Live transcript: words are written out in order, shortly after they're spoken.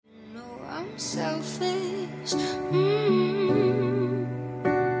Selfish,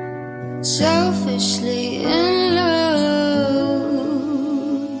 selfishly in love.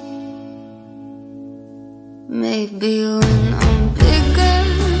 Maybe when I'm bigger.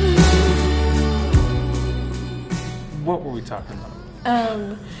 What were we talking about?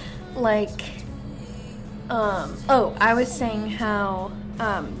 I was saying how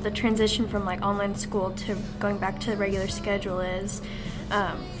the transition from like online school to going back to the regular schedule is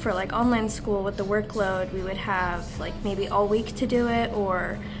for like online school with the workload, we would have like maybe all week to do it,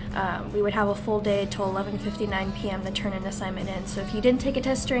 or we would have a full day till 11:59 p.m. to turn an assignment in. So if you didn't take a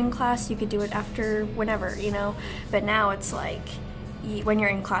test during class, you could do it after whenever, you know. But now it's like when you're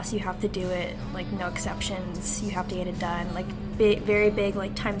in class, you have to do it, like no exceptions. You have to get it done, like very big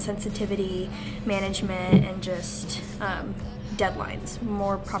like time sensitivity management and just deadlines,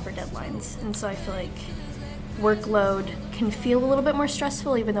 more proper deadlines. And so I feel like workload can feel a little bit more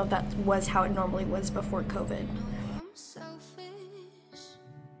stressful, even though that was how it normally was before COVID.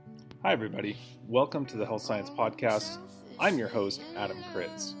 Hi, everybody. Welcome to the Health Science Podcast. I'm your host, Adam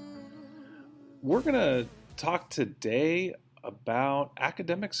Kritz. We're going to talk today about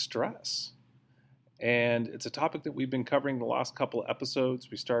academic stress. And it's a topic that we've been covering the last couple of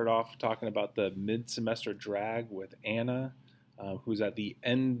episodes. We started off talking about the mid-semester drag with Anna, who's at the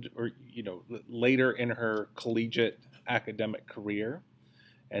end or, later in her collegiate academic career.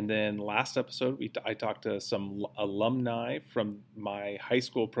 And then last episode, I talked to some alumni from my high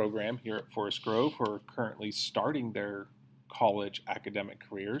school program here at Forest Grove who are currently starting their college academic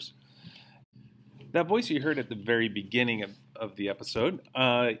careers. That voice you heard at the very beginning of the episode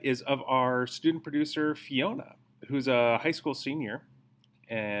is of our student producer, Fiona, who's a high school senior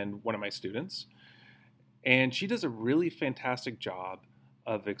and one of my students. And she does a really fantastic job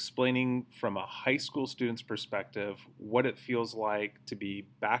of explaining from a high school student's perspective what it feels like to be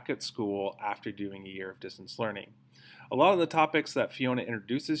back at school after doing a year of distance learning. A lot of the topics that Fiona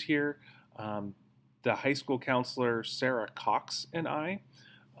introduces here, the high school counselor Sarah Cox and I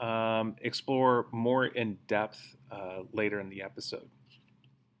explore more in depth later in the episode.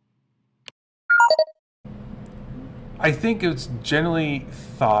 I think it's generally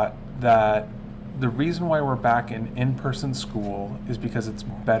thought that the reason why we're back in in-person school is because it's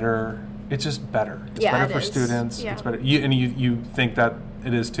better. It's just better. It's better for students. Yeah. It's better. You think that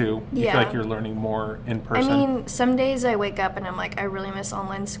it is too. You Yeah. feel like you're learning more in person. I mean, some days I wake up and I'm like, I really miss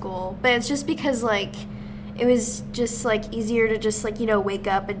online school. But it's just because, like, it was just, like, easier to just, like, wake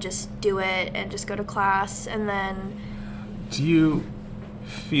up and just do it and just go to class. And then... Do you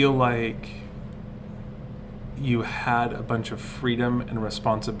feel like you had a bunch of freedom and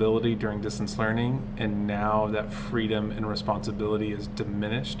responsibility during distance learning, and now that freedom and responsibility is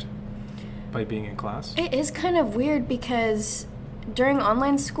diminished by being in class? It is kind of weird because during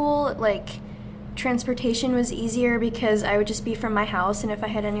online school, like, transportation was easier because I would just be from my house, and if I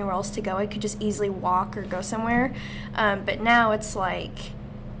had anywhere else to go, I could just easily walk or go somewhere. But now it's like,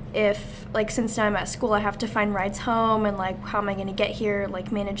 since now I'm at school, I have to find rides home, and like, how am I going to get here, like,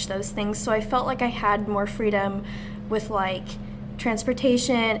 manage those things. So I felt like I had more freedom with like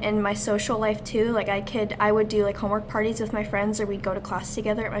transportation and my social life too. Like I would do like homework parties with my friends, or we'd go to class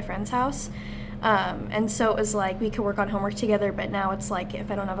together at my friend's house. And so it was like we could work on homework together, but now it's like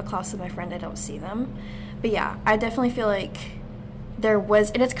if I don't have a class with my friend, I don't see them. But yeah, I definitely feel like there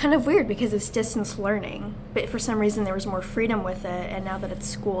was, and it's kind of weird because it's distance learning, but for some reason there was more freedom with it, and now that it's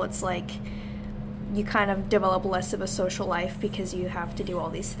school, it's like you kind of develop less of a social life because you have to do all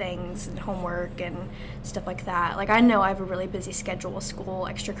these things and homework and stuff like that. Like, I know I have a really busy schedule with school,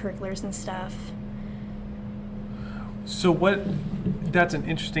 extracurriculars and stuff. So that's an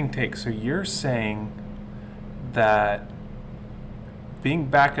interesting take. So you're saying that being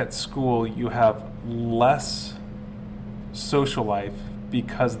back at school, you have less social life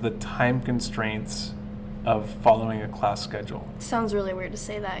because of the time constraints of following a class schedule. Sounds really weird to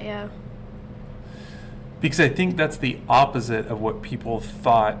say that, yeah. Because I think that's the opposite of what people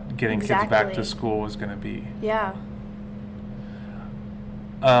thought getting kids back to school was going to be. Yeah.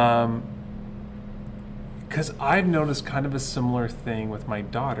 Because I've noticed kind of a similar thing with my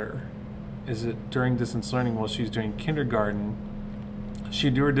daughter. Is that during distance learning, while she's doing kindergarten,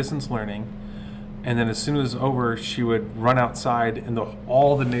 she'd do her distance learning, and then as soon as it was over, she would run outside, and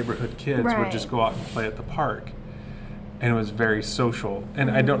all the neighborhood kids would just go out and play at the park. And it was very social. And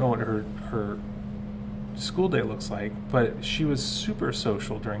I don't know what her school day looks like, but she was super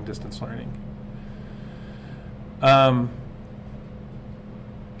social during distance learning. So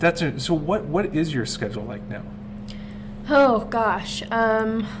what is your schedule like now? Oh gosh.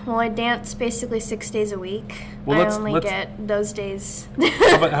 Well, I dance basically 6 days a week. Well, I only get those days.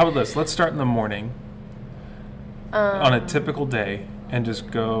 How about this? Let's start in the morning on a typical day and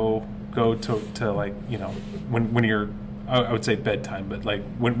just go to like, you know, when you're, I would say bedtime, but like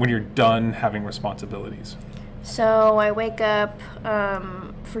when you're done having responsibilities. So I wake up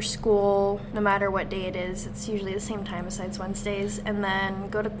for school, no matter what day it is. It's usually the same time besides Wednesdays, and then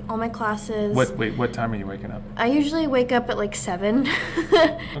go to all my classes. What time are you waking up? I usually wake up at like 7,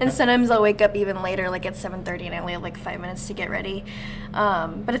 and sometimes I'll wake up even later, like at 7:30, and I only have like 5 minutes to get ready,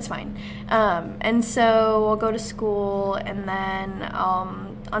 but it's fine. And so I'll go to school, and then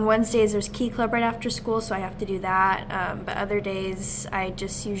on Wednesdays there's Key Club right after school, so I have to do that. But other days I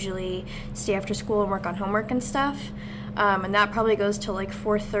just usually stay after school and work on homework and stuff. And that probably goes till like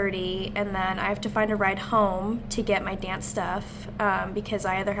 4:30, and then I have to find a ride home to get my dance stuff because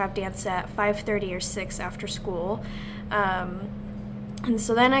I either have dance at 5:30 or 6 after school. And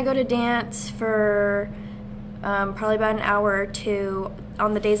so then I go to dance for probably about an hour or two.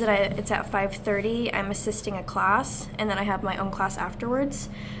 On the days that it's at 5:30, I'm assisting a class, and then I have my own class afterwards.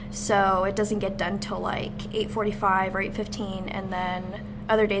 So it doesn't get done till like 8:45 or 8:15, and then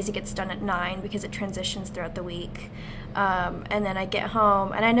other days it gets done at 9 because it transitions throughout the week. And then I get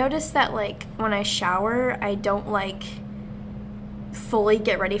home, and I notice that like when I shower, I don't like fully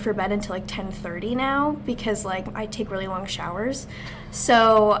get ready for bed until like 10:30 now because like I take really long showers.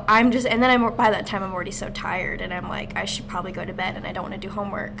 So I'm just, and then by that time I'm already so tired, and I'm like, I should probably go to bed, and I don't want to do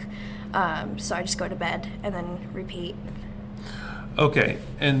homework. So I just go to bed and then repeat. Okay,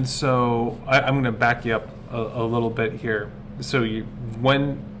 and so I'm going to back you up a little bit here. So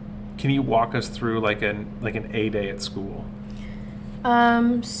can you walk us through like an A day at school?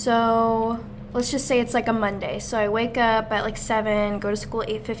 So let's just say it's like a Monday. So I wake up at like 7, go to school at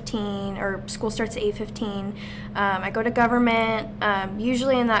 8:15, or school starts at 8:15. I go to government.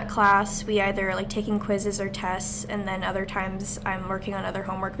 Usually in that class, we either like taking quizzes or tests, and then other times I'm working on other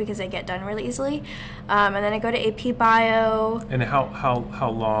homework because I get done really easily. And then I go to AP Bio. And how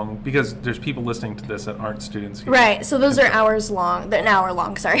long? Because there's people listening to this that aren't students here. Right. So those are hours long. An hour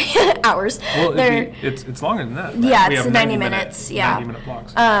long. Sorry, hours. Well, it's longer than that. Right? Yeah, we it's have 90 minutes. Yeah. 90-minute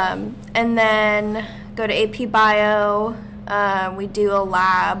blocks. And then go to AP Bio. We do a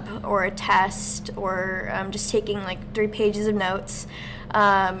lab or a test, or just taking like 3 pages of notes.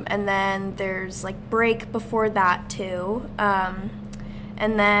 And then there's like break before that too.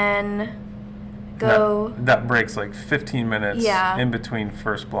 And then go. That breaks like 15 minutes in between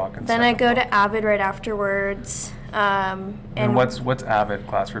first block and then second I go block. to Avid right afterwards. And what's Avid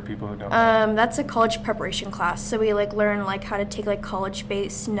class for people who don't know? That's a college preparation class. So we like learn like how to take like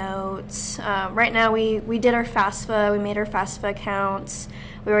college-based notes. Right now we did our FAFSA. We made our FAFSA accounts.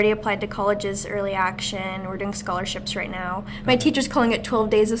 We already applied to colleges early action. We're doing scholarships right now. My teacher's calling it 12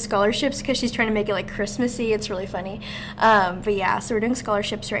 days of scholarships because she's trying to make it like Christmassy. It's really funny. But yeah, so we're doing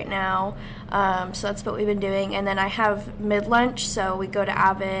scholarships right now. So that's what we've been doing. And then I have mid-lunch, so we go to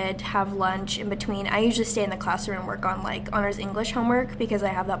Avid, have lunch in between. I usually stay in the classroom and work on like honors English homework because I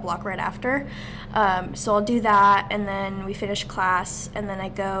have that block right after. So I'll do that, and then we finish class, and then I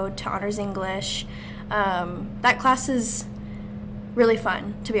go to honors English. That class is really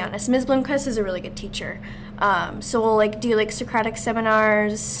fun, to be honest. Ms. Blomquist is a really good teacher. So we'll like do like Socratic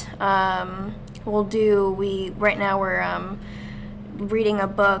seminars. Right now we're reading a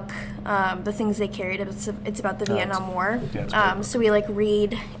book, The Things They Carried. It's about the Vietnam War. Yeah, so we like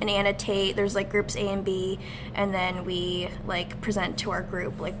read and annotate. There's like groups A and B, and then we like present to our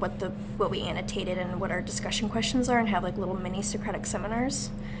group like what we annotated and what our discussion questions are, and have like little mini Socratic seminars.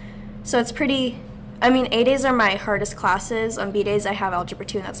 So it's pretty. I mean, A days are my hardest classes. On B days I have Algebra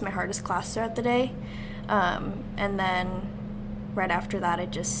 2, and that's my hardest class throughout the day. And then right after that I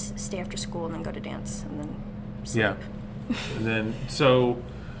just stay after school and then go to dance and then sleep. Yeah. And then so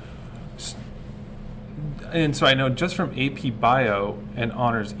I know just from AP Bio and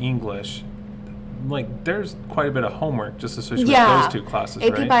Honors English, like there's quite a bit of homework just associated with those two classes,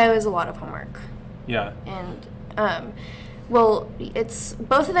 AP right? Bio is a lot of homework. Yeah. And it's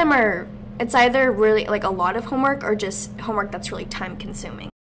both of them are. It's either really like a lot of homework or just homework that's really time consuming.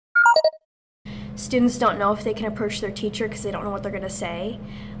 Students don't know if they can approach their teacher because they don't know what they're going to say.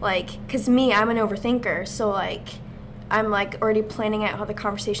 Like, because me, I'm an overthinker, so like I'm like already planning out how the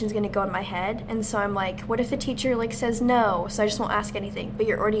conversation's going to go in my head. And so I'm like, what if the teacher like says no? So I just won't ask anything. But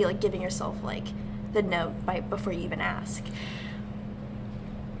you're already like giving yourself like the no before you even ask.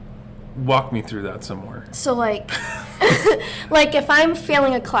 Walk me through that some more. So like, like if I'm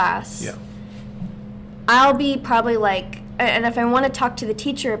failing a class, yeah, I'll be probably like, and if I want to talk to the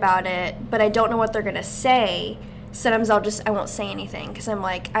teacher about it, but I don't know what they're going to say, sometimes I won't say anything because I'm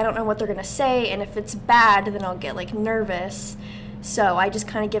like, I don't know what they're going to say, and if it's bad, then I'll get like nervous. So I just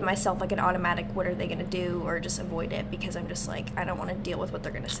kind of give myself like an automatic, what are they going to do, or just avoid it because I'm just like, I don't want to deal with what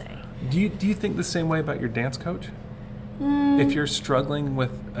they're going to say. Do you think the same way about your dance coach? If you're struggling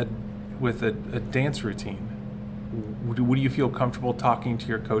with a dance routine, would you feel comfortable talking to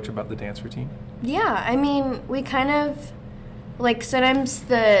your coach about the dance routine? Yeah, I mean, we kind of, like, sometimes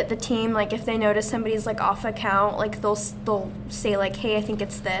the team, like, if they notice somebody's, like, off account, like, they'll say, like, hey, I think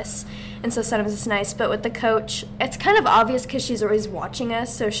it's this. And so sometimes it's nice. But with the coach, it's kind of obvious because she's always watching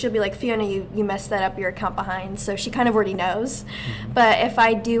us. So she'll be like, Fiona, you messed that up, your account behind. So she kind of already knows. Mm-hmm. But if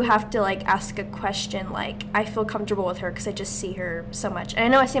I do have to, like, ask a question, like, I feel comfortable with her because I just see her so much. And I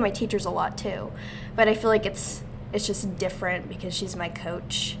know I see my teachers a lot, too. But I feel like it's just different because she's my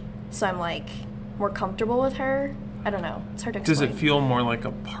coach. So I'm, like, more comfortable with her. I don't know. It's hard to explain. Does it feel more like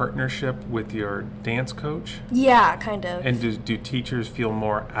a partnership with your dance coach? Yeah, kind of. And do teachers feel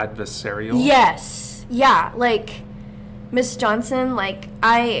more adversarial? Yes. Yeah. Like, Miss Johnson, like,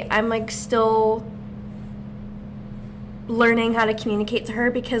 I'm, like, still learning how to communicate to her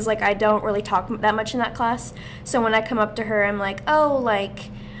because, like, I don't really talk that much in that class. So when I come up to her, I'm like, oh,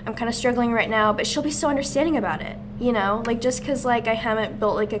 like, I'm kind of struggling right now. But she'll be so understanding about it, you know? Like, just because, like, I haven't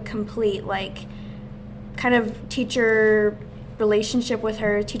built, like, a complete, like, kind of teacher-student relationship with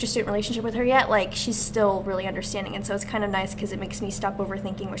her yet, like, she's still really understanding, and so it's kind of nice because it makes me stop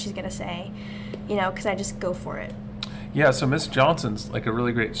overthinking what she's going to say, you know, because I just go for it. Yeah, so Miss Johnson's like a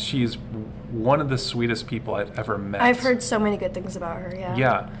really great, she's one of the sweetest people I've ever met. I've heard so many good things about her, yeah.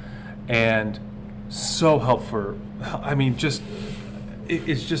 Yeah, and so helpful. I mean, just,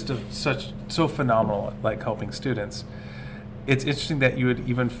 it's just so phenomenal, like, helping students. It's interesting that you would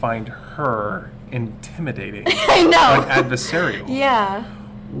even find her intimidating. I know. Like adversarial. Yeah.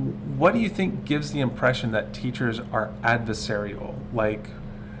 What do you think gives the impression that teachers are adversarial? Like,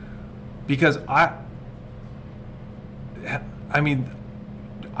 because I mean,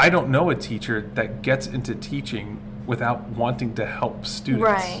 I don't know a teacher that gets into teaching without wanting to help students.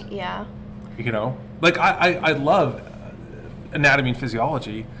 Right, yeah. You know? Like, I love anatomy and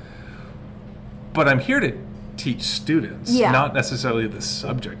physiology, but I'm here to teach students, not necessarily the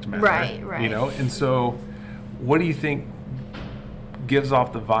subject matter. Right. You know, and so what do you think gives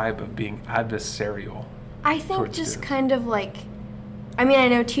off the vibe of being adversarial? I think just students? kind of like, I mean, I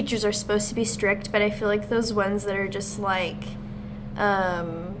know teachers are supposed to be strict, but I feel like those ones that are just like,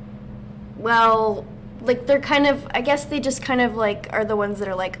 well, like they're kind of, I guess they just kind of like are the ones that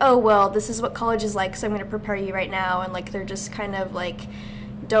are like, oh, well, this is what college is like, so I'm going to prepare you right now. And like they're just kind of like,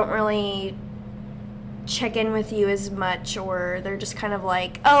 don't really check in with you as much, or they're just kind of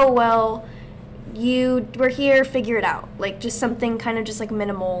like, oh, well, we're here, figure it out. Like just something kind of just like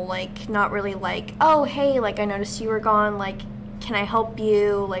minimal, like not really like, oh, hey, like I noticed you were gone, like can I help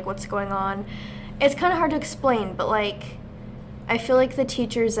you, like what's going on. It's kind of hard to explain, but like I feel like the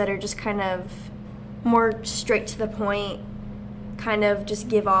teachers that are just kind of more straight to the point kind of just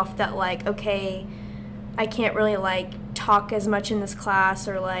give off that like, okay, I can't really like talk as much in this class,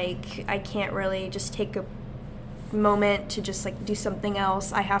 or like I can't really just take a moment to just like do something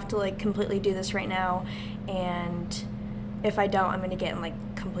else. I have to like completely do this right now, and if I don't, I'm going to get in like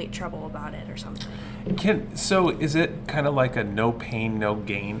complete trouble about it or something. So is it kind of like a no pain, no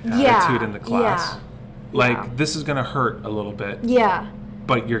gain attitude in the class? Yeah. Like this is going to hurt a little bit. Yeah.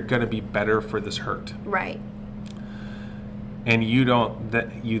 But you're going to be better for this hurt. Right. And you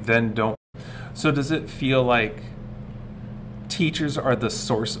then don't. So does it feel like teachers are the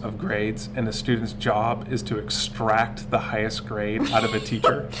source of grades and a student's job is to extract the highest grade out of a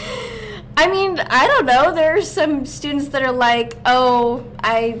teacher? I mean, I don't know. There are some students that are like, oh,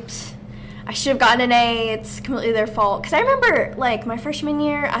 I should have gotten an A. It's completely their fault. Because I remember, like, my freshman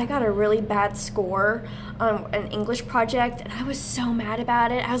year, I got a really bad score on an English project, and I was so mad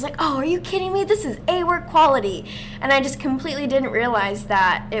about it. I was like, oh, are you kidding me? This is A work quality. And I just completely didn't realize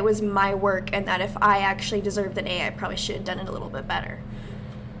that it was my work, and that if I actually deserved an A, I probably should have done it a little bit better.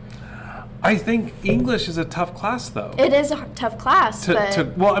 I think English is a tough class, though. It is a tough class,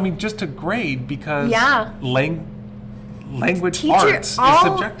 just to grade, because language arts is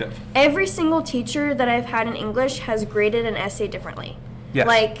subjective. Every single teacher that I've had in English has graded an essay differently. Yes.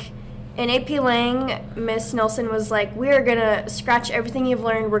 Like, In AP Lang, Miss Nelson was like, we're going to scratch everything you've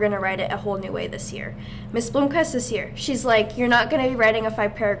learned. We're going to write it a whole new way this year. Miss Blomquist this year, she's like, you're not going to be writing a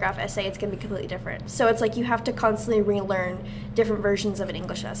 5-paragraph essay. It's going to be completely different. So it's like you have to constantly relearn different versions of an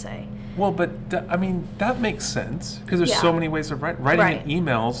English essay. Well, but that makes sense because there's Yeah. so many ways of writing. Writing Right. an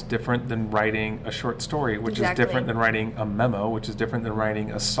email is different than writing a short story, which Exactly. is different than writing a memo, which is different than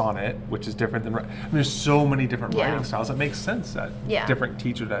writing a sonnet, which is different than there's so many different Yeah. writing styles. It makes sense that Yeah. different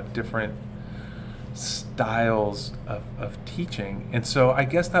teachers have different styles of teaching. And so I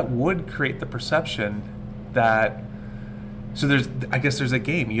guess that would create the perception that there's a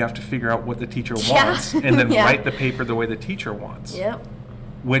game. You have to figure out what the teacher Yeah. wants and then Yeah. write the paper the way the teacher wants. Yep.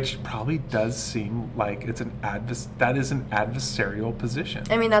 Which probably does seem like it's that is an adversarial position.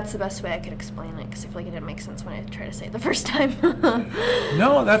 I mean, that's the best way I could explain it because I feel like it didn't make sense when I tried to say it the first time.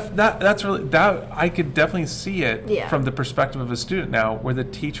 No, that's really I could definitely see it Yeah. from the perspective of a student now, where the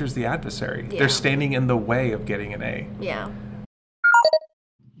teacher's the adversary. Yeah. They're standing in the way of getting an A. Yeah.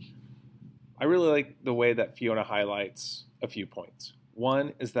 I really like the way that Fiona highlights a few points.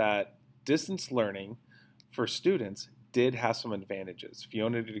 One is that distance learning for students did have some advantages.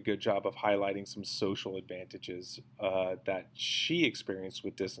 Fiona did a good job of highlighting some social advantages that she experienced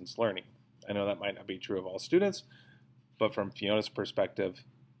with distance learning. I know that might not be true of all students, but from Fiona's perspective,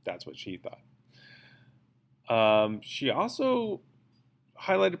 that's what she thought. She also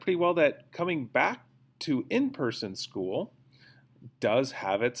highlighted pretty well that coming back to in-person school does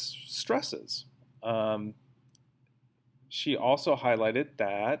have its stresses. She also highlighted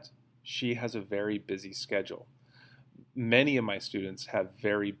that she has a very busy schedule. Many of my students have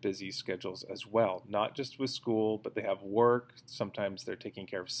very busy schedules as well, not just with school, but they have work. Sometimes they're taking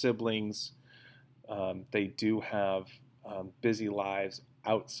care of siblings. They do have busy lives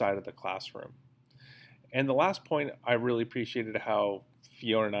outside of the classroom. And the last point I really appreciated how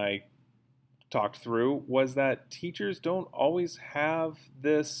Fiona and I talked through was that teachers don't always have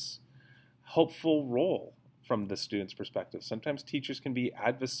this helpful role from the student's perspective. Sometimes teachers can be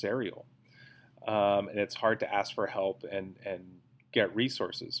adversarial. And it's hard to ask for help and get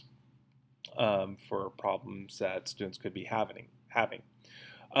resources for problems that students could be having.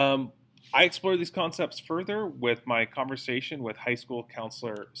 I explored these concepts further with my conversation with high school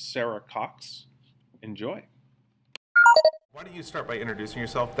counselor Sarah Cox. Enjoy. Why don't you start by introducing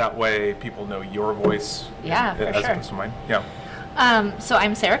yourself? That way people know your voice Yeah, for as sure. opposed to mine. Yeah. So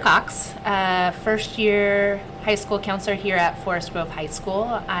I'm Sarah Cox, first year high school counselor here at Forest Grove High School.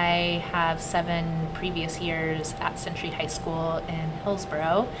 I have 7 previous years at Century High School in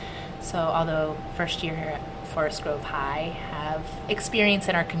Hillsborough. So although first year here at Forest Grove High, have experience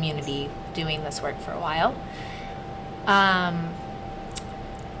in our community doing this work for a while.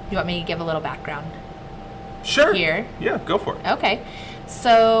 You want me to give a little background? Sure. Here? Yeah, go for it. Okay.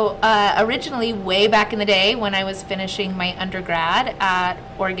 So originally, way back in the day when I was finishing my undergrad at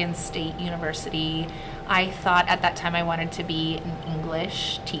Oregon State University, I thought at that time I wanted to be an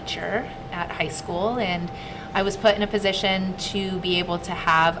English teacher at high school, and I was put in a position to be able to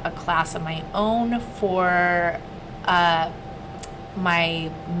have a class of my own for my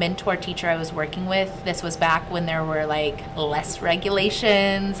mentor teacher I was working with. This was back when there were like less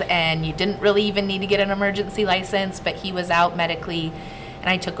regulations and you didn't really even need to get an emergency license, but he was out medically and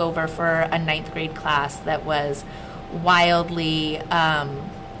I took over for a 9th grade class that was wildly, I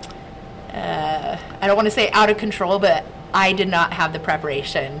don't want to say out of control, but I did not have the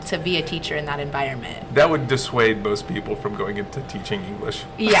preparation to be a teacher in that environment. That would dissuade most people from going into teaching English.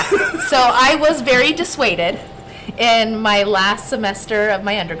 Yeah, so I was very dissuaded in my last semester of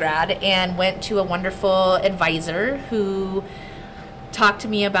my undergrad and went to a wonderful advisor who talked to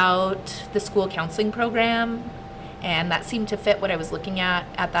me about the school counseling program, and that seemed to fit what I was looking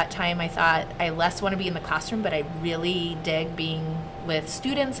at that time. I thought I less want to be in the classroom, but I really dig being with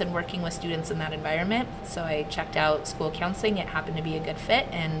students and working with students in that environment. So I checked out school counseling. It happened to be a good fit,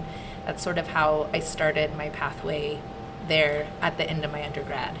 and that's sort of how I started my pathway there at the end of my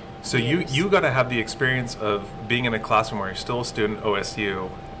undergrad. So years. you got to have the experience of being in a classroom where you're still a student at OSU.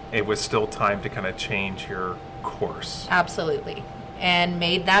 It was still time to kind of change your course. Absolutely. And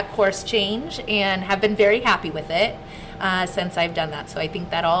made that course change and have been very happy with it since I've done that. So I think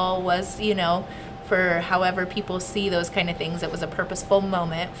that all was, for however people see those kind of things, it was a purposeful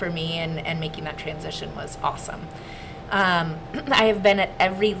moment for me, and making that transition was awesome. I have been at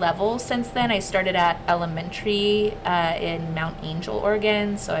every level since then. I started at elementary in Mount Angel,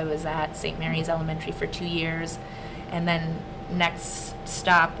 Oregon. So I was at St. Mary's Elementary for 2 years. And then next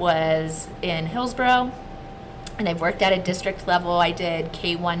stop was in Hillsborough. And I've worked at a district level. I did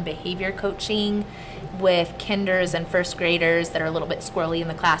K-1 behavior coaching with kinders and first graders that are a little bit squirrely in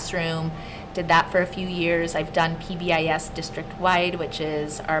the classroom. Did that for a few years. I've done PBIS district-wide, which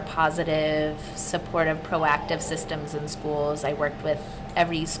is our positive, supportive, proactive systems in schools. I worked with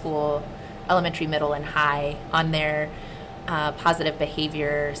every school, elementary, middle, and high, on their positive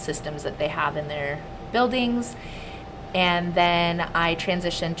behavior systems that they have in their buildings. And then I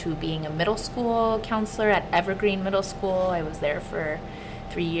transitioned to being a middle school counselor at Evergreen Middle School. I was there for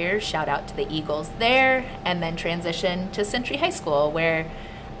 3 years. Shout out to the Eagles there. And then transitioned to Century High School, where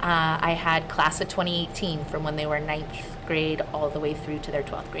I had class of 2018 from when they were 9th grade all the way through to their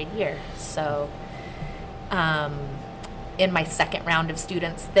 12th grade year. So in my second round of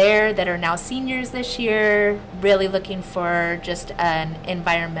students there that are now seniors this year, really looking for just an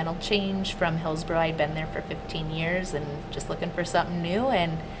environmental change from Hillsborough. I'd been there for 15 years and just looking for something new,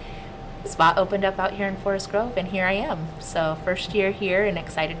 and the spot opened up out here in Forest Grove, and here I am. So first year here and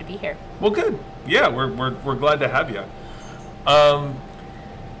excited to be here. Well, good. Yeah, we're glad to have you.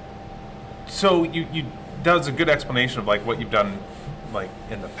 So you that was a good explanation of like what you've done like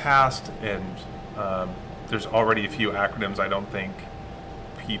in the past, and there's already a few acronyms I don't think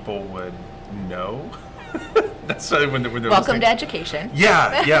people would know. That's when they're Welcome to education.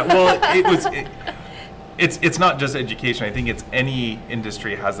 Yeah. Well, it's not just education. I think it's any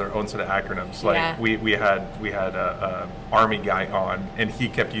industry has their own set of acronyms. Like Yeah. we had a Army guy on, and he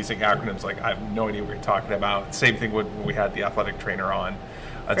kept using acronyms. Like I have no idea what you're talking about. Same thing when we had the athletic trainer on.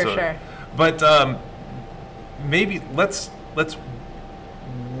 And For sure. But maybe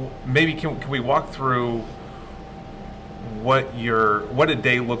maybe can we walk through what a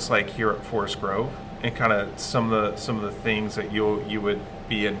day looks like here at Forest Grove, and kind of some of the things that you would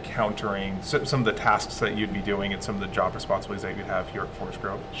be encountering, some of the tasks that you'd be doing, and some of the job responsibilities that you'd have here at Forest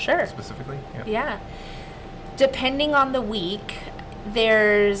Grove. Sure. Specifically. Yeah. Depending on the week,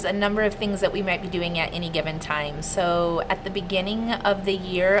 there's a number of things that we might be doing at any given time. So at the beginning of the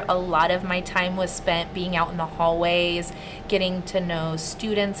year, a lot of my time was spent being out in the hallways, getting to know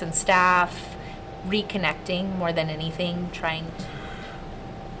students and staff, reconnecting more than anything, trying to...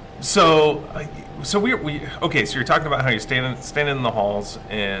 So we okay. So you're talking about how you're standing in the halls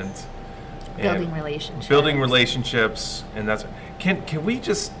and Building relationships. and that's can we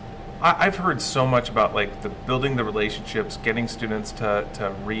just I've heard so much about like the building the relationships, getting students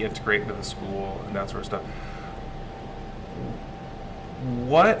to reintegrate into the school and that sort of stuff.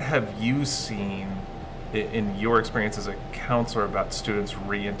 What have you seen in your experience as a counselor about students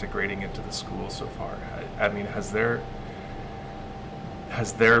reintegrating into the school so far? I mean, has there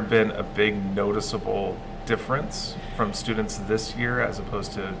been a big noticeable difference from students this year as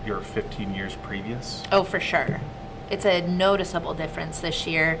opposed to your 15 years previous? Oh, for sure. It's a noticeable difference this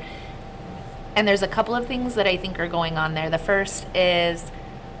year. And there's a couple of things that I think are going on there. The first is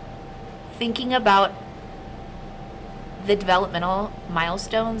thinking about the developmental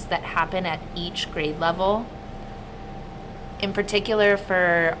milestones that happen at each grade level. In particular,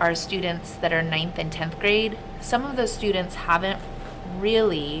 for our students that are 9th and 10th grade, some of those students haven't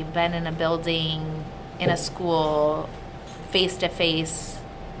really been in a building, in a school, face-to-face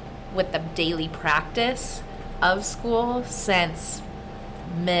with the daily practice of school since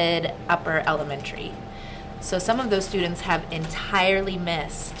mid-upper elementary. So some of those students have entirely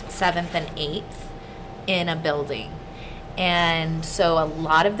missed 7th and 8th in a building. And so a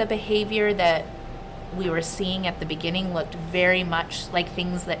lot of the behavior that we were seeing at the beginning looked very much like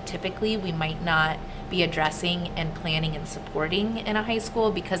things that typically we might not be addressing and planning and supporting in a high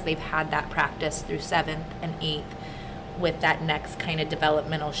school, because they've had that practice through 7th and 8th with that next kind of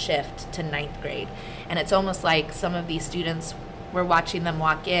developmental shift to 9th grade. And it's almost like some of these students, we're watching them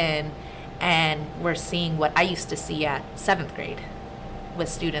walk in and we're seeing what I used to see at 7th grade with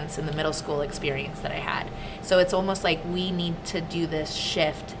students in the middle school experience that I had. So it's almost like we need to do this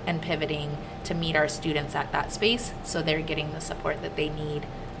shift and pivoting to meet our students at that space so they're getting the support that they need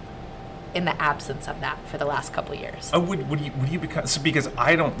in the absence of that for the last couple of years. Would you because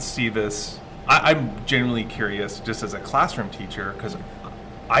I don't see this, I'm genuinely curious just as a classroom teacher, because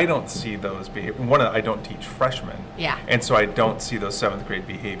I don't see those behaviors. I don't teach freshmen. Yeah. And so I don't see those 7th grade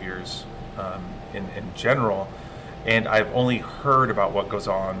behaviors in general. And I've only heard about what goes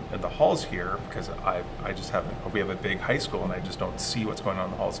on in the halls here because we have a big high school and I just don't see what's going on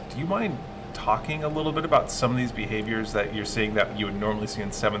in the halls. Do you mind talking a little bit about some of these behaviors that you're seeing that you would normally see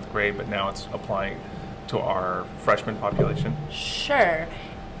in 7th grade, but now it's applying to our freshman population? Sure.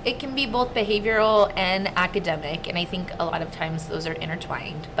 It can be both behavioral and academic, and I think a lot of times those are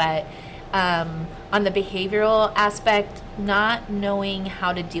intertwined. But on the behavioral aspect, not knowing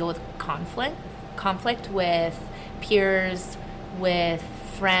how to deal with conflict conflict with peers, with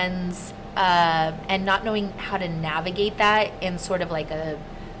friends, and not knowing how to navigate that in sort of like a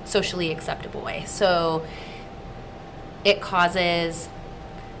socially acceptable way. So it causes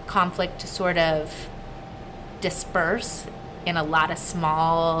conflict to sort of disperse in a lot of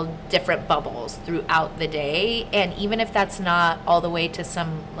small different bubbles throughout the day. And even if that's not all the way to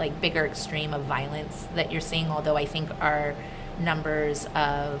some like bigger extreme of violence that you're seeing, although I think our numbers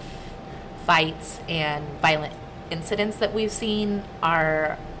of fights and violent incidents that we've seen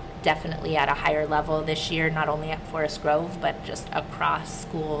are definitely at a higher level this year, not only at Forest Grove, but just across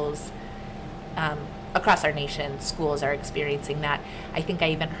schools, across our nation. Schools are experiencing that. I think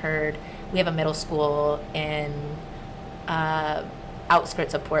I even heard we have a middle school in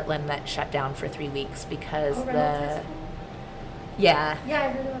outskirts of Portland that shut down for 3 weeks because yeah, I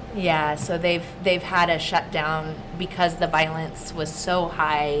heard about that. yeah, so they've had a shutdown because the violence was so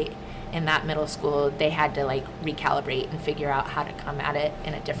high in that middle school. They had to like recalibrate and figure out how to come at it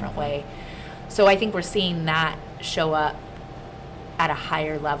in a different way. So I think we're seeing that show up at a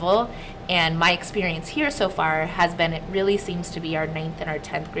higher level. And my experience here so far has been, it really seems to be our 9th and our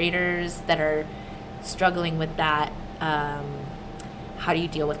 10th graders that are struggling with that. How do you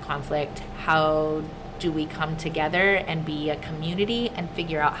deal with conflict? How do we come together and be a community and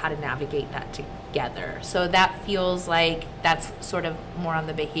figure out how to navigate that together? So that feels like that's sort of more on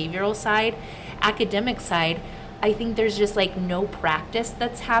the behavioral side. Academic side, I think there's just like no practice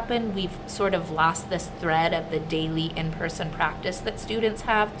that's happened. We've sort of lost this thread of the daily in-person practice that students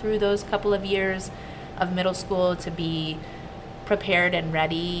have through those couple of years of middle school to be prepared and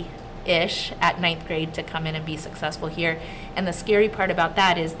ready-ish at 9th grade to come in and be successful here. And the scary part about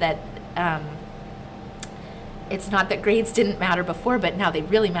that is that it's not that grades didn't matter before, but now they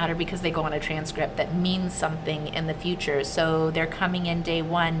really matter because they go on a transcript that means something in the future. So they're coming in day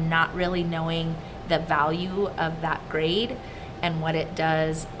one not really knowing the value of that grade and what it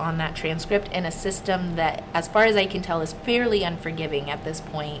does on that transcript in a system that, as far as I can tell, is fairly unforgiving at this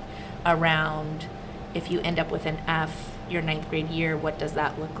point around if you end up with an F your 9th grade year, what does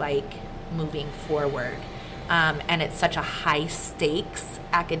that look like moving forward? And it's such a high stakes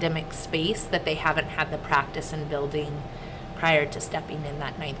academic space that they haven't had the practice in building prior to stepping in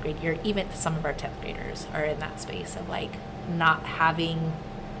that 9th grade year. Even some of our 10th graders are in that space of like not having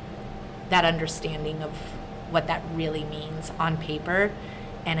that understanding of what that really means on paper.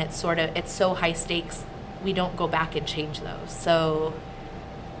 And it's so high stakes, we don't go back and change those. So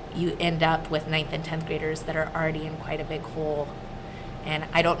you end up with 9th and 10th graders that are already in quite a big hole. And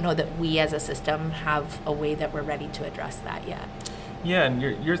I don't know that we as a system have a way that we're ready to address that yet. Yeah, and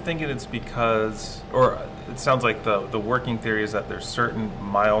you're thinking it's because, or it sounds like the working theory is that there's certain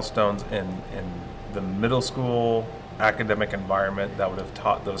milestones in the middle school academic environment that would have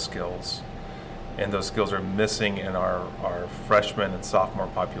taught those skills, and those skills are missing in our freshman and sophomore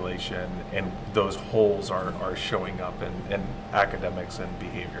population, and those holes are showing up in academics and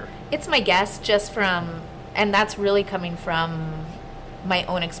behavior. It's my guess just from, and that's really coming from my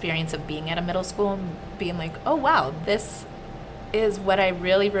own experience of being at a middle school and being like, oh wow, this is what I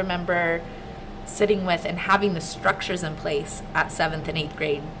really remember sitting with and having the structures in place at 7th and 8th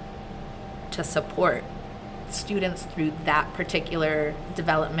grade to support students through that particular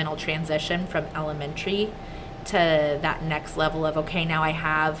developmental transition from elementary to that next level of, okay, now I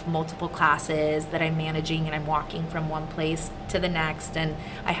have multiple classes that I'm managing and I'm walking from one place to the next, and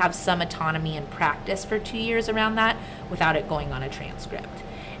I have some autonomy and practice for 2 years around that without it going on a transcript.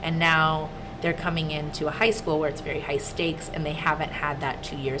 And now they're coming into a high school where it's very high stakes and they haven't had that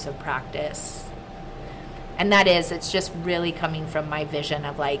 2 years of practice. And it's just really coming from my vision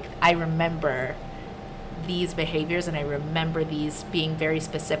of like, I remember these behaviors and I remember these being very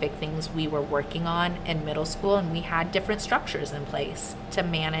specific things we were working on in middle school, and we had different structures in place to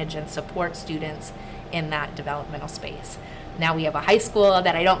manage and support students in that developmental space. Now we have a high school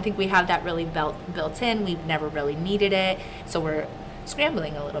that I don't think we have that really built in. We've never really needed it. So we're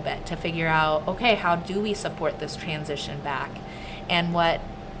scrambling a little bit to figure out, okay, how do we support this transition back? And what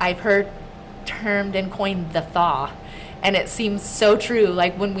I've heard termed and coined the thaw. And it seems so true.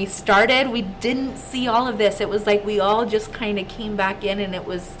 Like when we started, we didn't see all of this. It was like we all just kind of came back in, and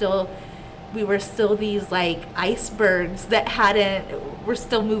we were still these like icebergs that we're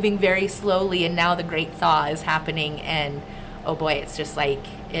still moving very slowly. And now the great thaw is happening, and oh boy, it's just like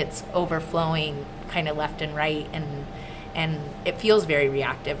it's overflowing kind of left and right. And it feels very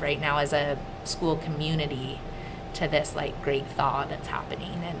reactive right now as a school community to this like great thaw that's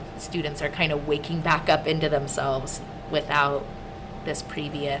happening, and students are kind of waking back up into themselves without this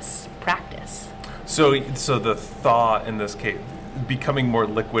previous practice. So the thaw in this case, becoming more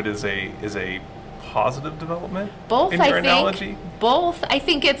liquid is a positive development? Both, in your I think. analogy? Both. I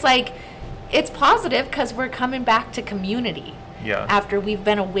think it's like, it's positive because we're coming back to community. Yeah. After we've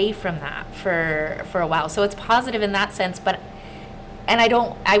been away from that for a while. So it's positive in that sense, and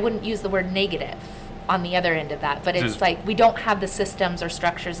I wouldn't use the word negative on the other end of that, but it's like we don't have the systems or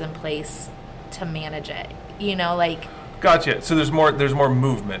structures in place to manage it. You know, like. Gotcha. So there's more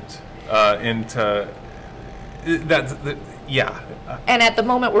movement into yeah. And at the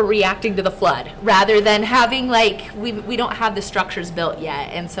moment we're reacting to the flood rather than having like we don't have the structures built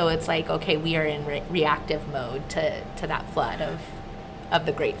yet, and so it's like, okay, we are in reactive mode to that flood of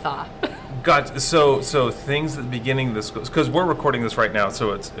the Great Thaw. Gotcha. So things at the beginning of the school, because we're recording this right now,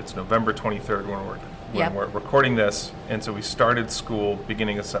 so it's November 23rd when we're recording this, and so we started school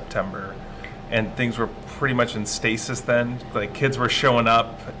beginning of September, and things were pretty much in stasis then. Like kids were showing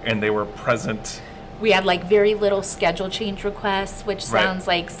up and they were present. We had like very little schedule change requests, which sounds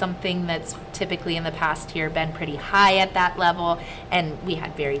like something that's typically in the past year been pretty high at that level, and we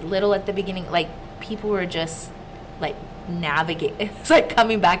had very little at the beginning. Like people were just like it's like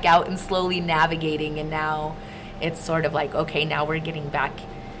coming back out and slowly navigating, and now it's sort of like, okay, now we're getting back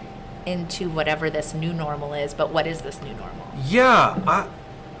into whatever this new normal is, but what is this new normal? Yeah.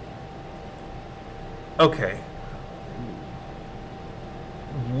 Okay.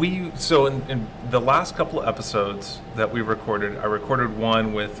 So in the last couple of episodes that we recorded, I recorded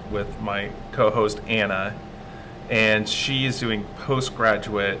one with my co-host Anna, and she is doing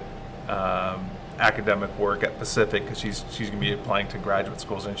postgraduate academic work at Pacific because she's going to be applying to graduate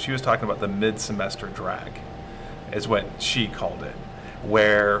schools, and she was talking about the mid-semester drag, is what she called it,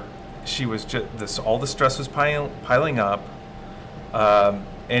 where she was just all the stress was piling up,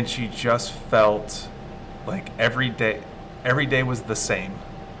 and she just felt like every day was the same,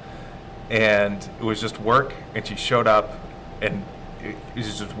 and it was just work, and she showed up, and it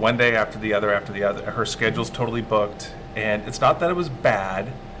was just one day after the other. Her schedule's totally booked, and it's not that it was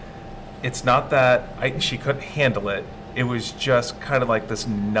bad. It's not that she couldn't handle it. It was just kind of like this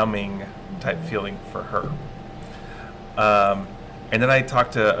numbing type feeling for her. And then I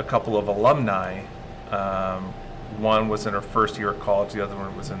talked to a couple of alumni. One was in her first year of college. The other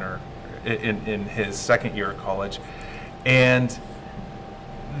one was in his second year of college. And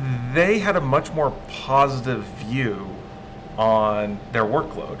they had a much more positive view on their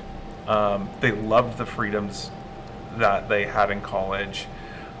workload. They loved the freedoms that they had in college.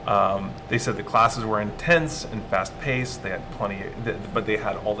 They said the classes were intense and fast-paced. They had but they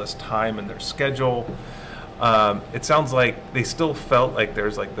had all this time in their schedule. It sounds like they still felt like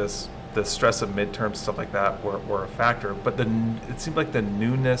there's like the stress of midterms, stuff like that, were a factor. But it seemed like the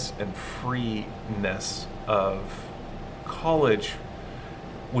newness and freeness of college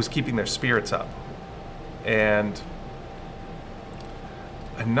was keeping their spirits up. And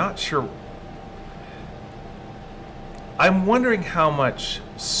I'm not sure. I'm wondering how much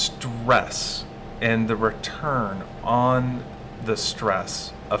stress and the return on the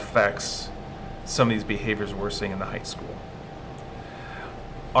stress affects some of these behaviors we're seeing in the high school.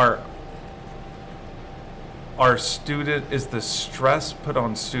 Is the stress put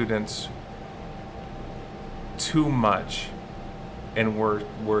on students too much, and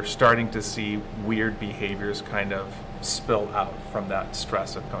we're starting to see weird behaviors kind of spill out from that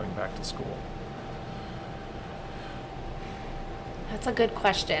stress of coming back to school? That's a good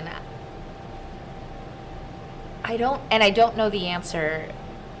question. I don't know the answer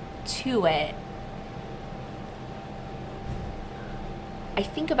to it. I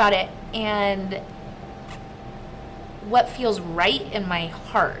think about it, and what feels right in my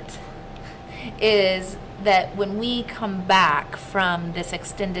heart is that when we come back from this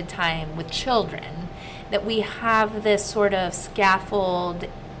extended time with children, that we have this sort of scaffold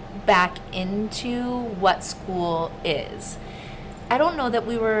back into what school is. I don't know that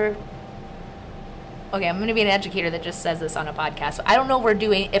we were. Okay, I'm going to be an educator that just says this on a podcast. So I don't know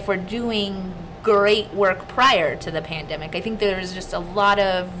if we're doing great work prior to the pandemic. I think there's just a lot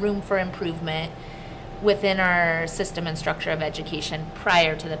of room for improvement within our system and structure of education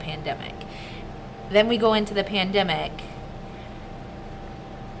prior to the pandemic. Then we go into the pandemic,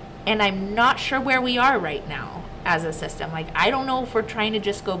 and I'm not sure where we are right now as a system. Like, I don't know if we're trying to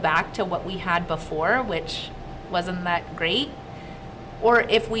just go back to what we had before, which wasn't that great, or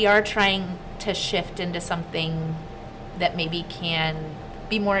if we are trying to shift into something that maybe can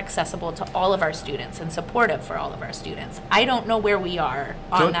be more accessible to all of our students and supportive for all of our students. I don't know where we are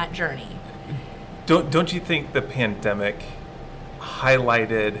on that journey. Don't you think the pandemic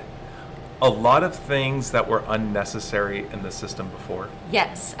highlighted a lot of things that were unnecessary in the system before?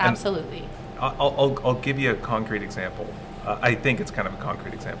 Yes, absolutely. And I'll give you a concrete example. I think it's kind of a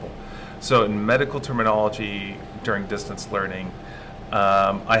concrete example. So in medical terminology during distance learning,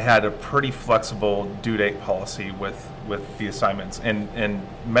 I had a pretty flexible due date policy with the assignments. And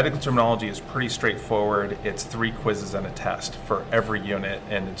medical terminology is pretty straightforward. It's 3 quizzes and a test for every unit,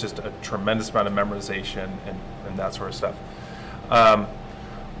 and it's just a tremendous amount of memorization and that sort of stuff.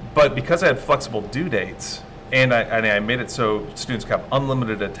 But because I had flexible due dates, and I made it so students could have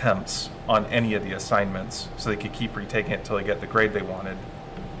unlimited attempts on any of the assignments, so they could keep retaking it until they get the grade they wanted,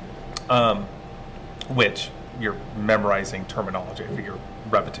 which you're memorizing terminology. I figure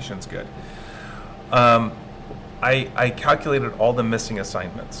repetition's good. I calculated all the missing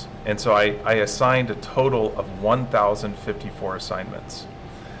assignments, and so I assigned a total of 1,054 assignments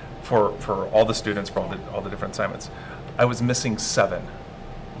for all the students, for all the different assignments. I was missing 7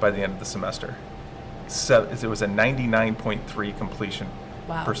 by the end of the semester. It was a 99.3 completion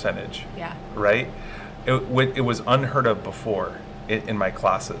percentage. Yeah. Right? It was unheard of before in my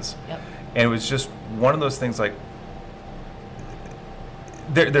classes. Yep. And it was just one of those things like,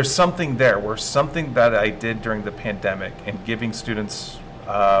 there's something there where something that I did during the pandemic and giving students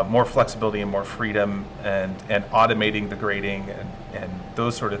more flexibility and more freedom and automating the grading and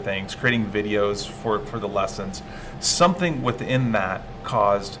those sort of things, creating videos for the lessons, something within that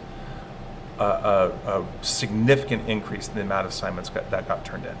caused a significant increase in the amount of assignments that got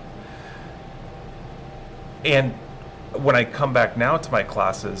turned in. And when I come back now to my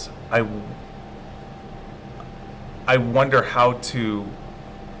classes, I wonder how to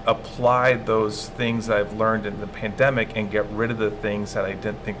apply those things that I've learned in the pandemic and get rid of the things that I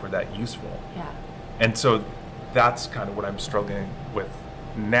didn't think were that useful. Yeah. And so that's kind of what I'm struggling with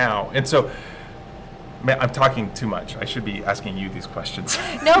now. And so, man, I'm talking too much. I should be asking you these questions.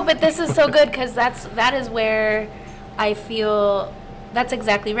 No, but this is so good because that is where I feel that's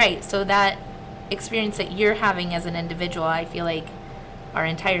exactly right. So that experience that you're having as an individual, I feel like our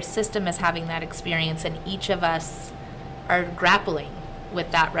entire system is having that experience, and each of us are grappling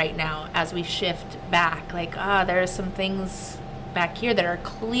with that right now as we shift back. Like, there are some things back here that are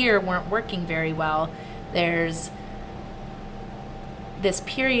clear weren't working very well. There's this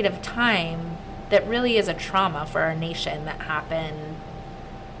period of time that really is a trauma for our nation that happened.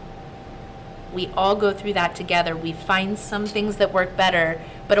 We all go through that together. We find some things that work better,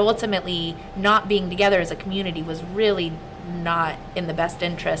 but ultimately not being together as a community was really not in the best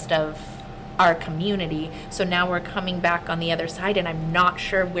interest of our community. So now we're coming back on the other side, and I'm not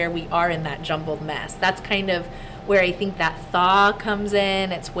sure where we are in that jumbled mess. That's kind of where I think that thaw comes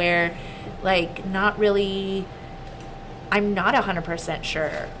in. It's where, like, not really, I'm not 100%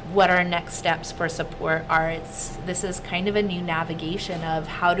 sure what our next steps for support are. This is kind of a new navigation of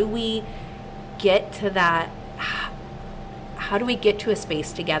how do we get to that, how do we get to a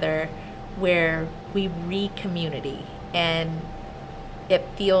space together where we re-community? And it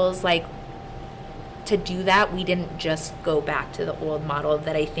feels like to do that, we didn't just go back to the old model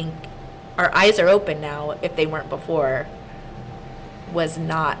that I think our eyes are open now, if they weren't before, was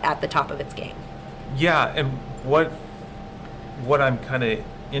not at the top of its game. Yeah, and what I'm kind of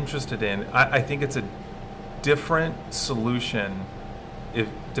interested in, I think it's a different solution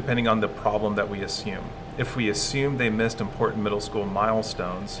depending on the problem that we assume. If we assume they missed important middle school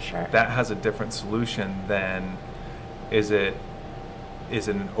milestones, sure, that has a different solution than is it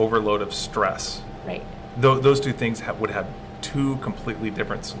an overload of stress. Right. Those two things would have two completely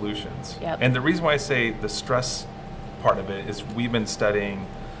different solutions. Yep. And the reason why I say the stress part of it is we've been studying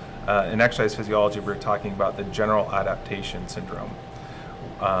in exercise physiology, we were talking about the general adaptation syndrome,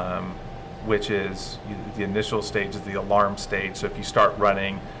 which is the initial stage is the alarm stage. So if you start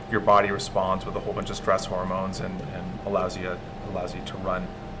running, your body responds with a whole bunch of stress hormones and allows you to run.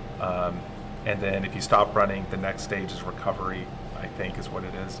 And then if you stop running, the next stage is recovery, I think is what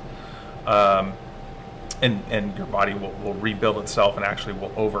it is. And your body will rebuild itself and actually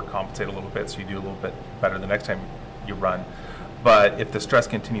will overcompensate a little bit, so you do a little bit better the next time you run. But if the stress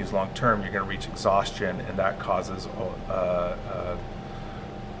continues long term, you're going to reach exhaustion, and that causes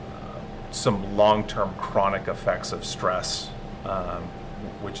some long-term chronic effects of stress,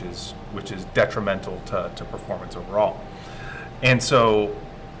 which is detrimental to performance overall. And so,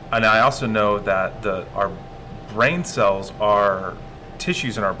 and I also know that our brain cells are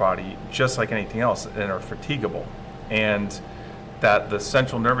tissues in our body just like anything else and are fatigable, and that the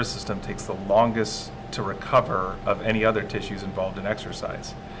central nervous system takes the longest to recover of any other tissues involved in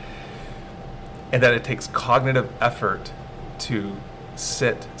exercise, and that it takes cognitive effort to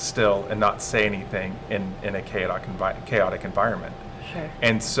sit still and not say anything in a chaotic environment. Sure.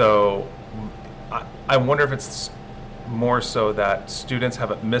 And so I wonder if it's more so that students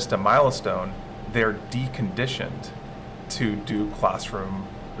haven't missed a milestone, they're deconditioned to do classroom,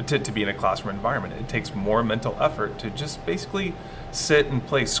 to be in a classroom environment. It takes more mental effort to just basically sit and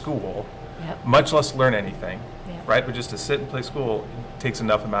play school, Yep. much less learn anything, Yep. right? But just to sit and play school takes a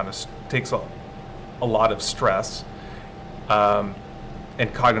lot of stress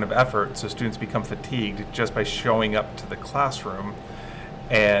and cognitive effort, so students become fatigued just by showing up to the classroom.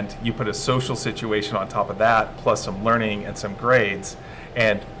 And you put a social situation on top of that, plus some learning and some grades,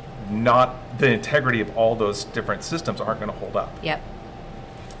 and not the integrity of all those different systems aren't going to hold up. Yep.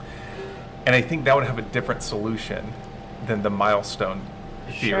 And I think that would have a different solution than the milestone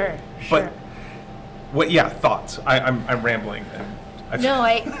theory. Sure. But thoughts. I'm rambling, and I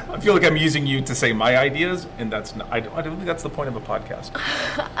feel like I'm using you to say my ideas, and that's not, I don't think that's the point of a podcast.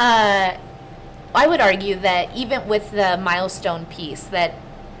 I would argue that even with the milestone piece, that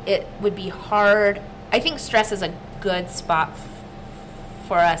it would be hard. I think stress is a good spot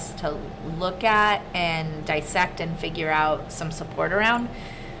for us to look at and dissect and figure out some support around.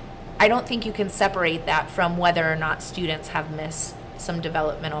 I don't think you can separate that from whether or not students have missed some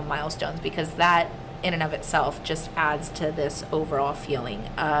developmental milestones, because that in and of itself just adds to this overall feeling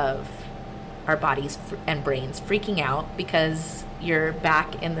of our bodies and brains freaking out, because you're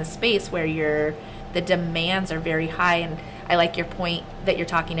back in the space where the demands are very high. And I like your point that you're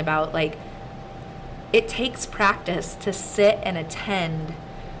talking about, like, it takes practice to sit and attend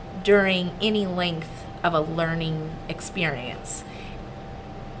during any length of a learning experience.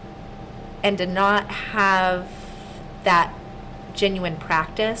 And to not have that genuine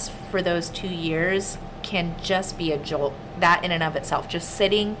practice for those 2 years can just be a jolt. That in and of itself, just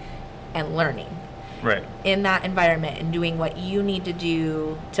sitting and learning Right. in that environment and doing what you need to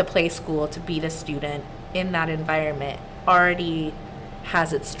do to play school, to be the student in that environment, already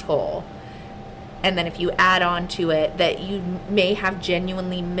has its toll. And then if you add on to it that you may have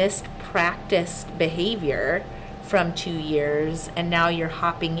genuinely missed practiced behavior from 2 years, and now you're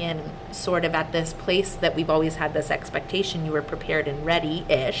hopping in sort of at this place that we've always had this expectation you were prepared and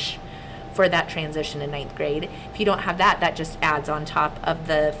ready-ish for that transition in 9th grade. If you don't have that, that just adds on top of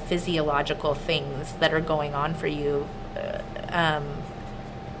the physiological things that are going on for you,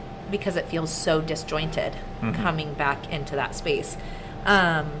 because it feels so disjointed coming back into that space.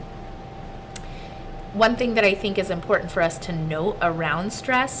 One thing that I think is important for us to note around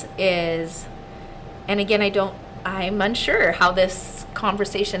stress is, and again, I'm unsure how this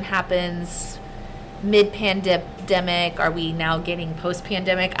conversation happens mid-pandemic. Are we now getting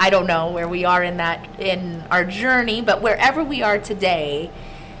post-pandemic? I don't know where we are in our journey, but wherever we are today,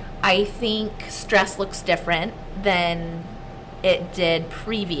 I think stress looks different than it did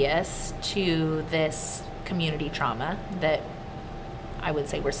previous to this community trauma that I would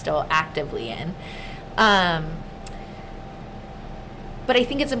say we're still actively in. But I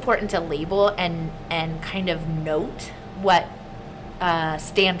think it's important to label and kind of note what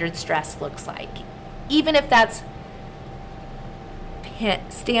standard stress looks like. Even if that's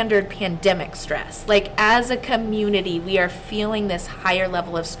standard pandemic stress. Like, as a community, we are feeling this higher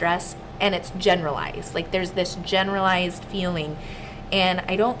level of stress, and it's generalized. Like, there's this generalized feeling. And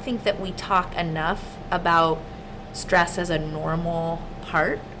I don't think that we talk enough about stress as a normal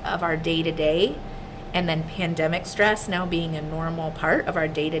part of our day-to-day, and then pandemic stress now being a normal part of our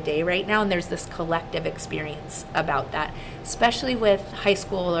day-to-day right now. And there's this collective experience about that, especially with high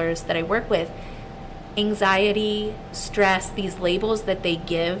schoolers that I work with. Anxiety, stress, these labels that they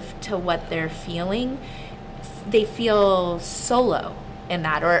give to what they're feeling, they feel solo in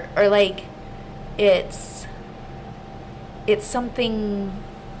that, or like it's something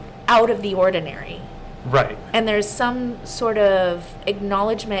out of the ordinary. Right. And there's some sort of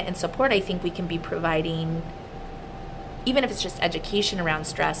acknowledgement and support I think we can be providing, even if it's just education around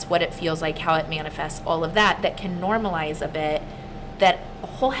stress, what it feels like, how it manifests, all of that can normalize a bit, that a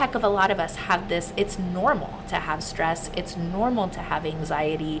whole heck of a lot of us have this. It's normal to have stress. It's normal to have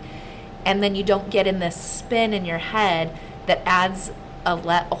anxiety. And then you don't get in this spin in your head that adds a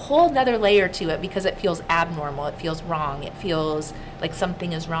whole nother layer to it, because it feels abnormal. It feels wrong. It feels like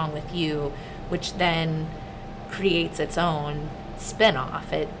something is wrong with you, which then creates its own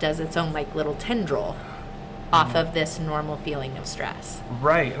spin-off. It does its own like little tendril off of this normal feeling of stress.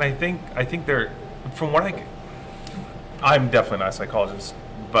 Right. And I think there, from what I'm definitely not a psychologist,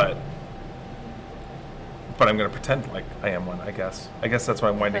 but I'm going to pretend like I am one, I guess. I guess that's what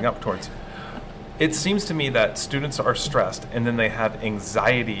I'm winding up towards. It seems to me that students are stressed, and then they have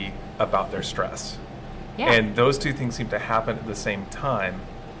anxiety about their stress. Yeah. And those two things seem to happen at the same time.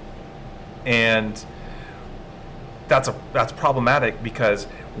 And that's problematic, because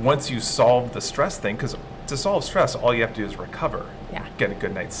once you solve the stress thing, because to solve stress, all you have to do is recover. Yeah. Get a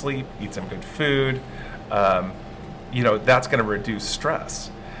good night's sleep, eat some good food, that's going to reduce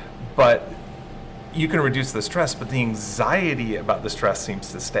stress. But you can reduce the stress, but the anxiety about the stress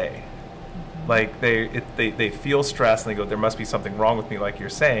seems to stay. Like they feel stress and they go, there must be something wrong with me, like you're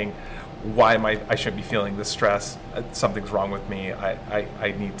saying. Why am I shouldn't be feeling this stress? Something's wrong with me. I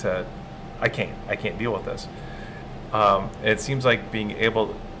can't deal with this. It seems like being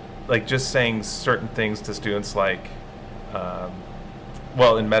able, like just saying certain things to students, like,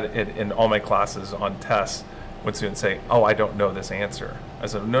 in all my classes on tests, when students say, "Oh, I don't know this answer," I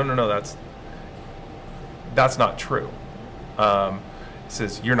said, "No, that's not true." It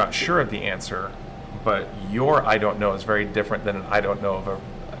says you're not sure of the answer, but your "I don't know" is very different than an "I don't know" of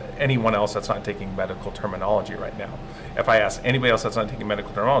anyone else that's not taking medical terminology right now. If I ask anybody else that's not taking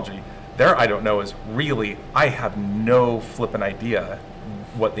medical terminology, their "I don't know" is really, I have no flippin' idea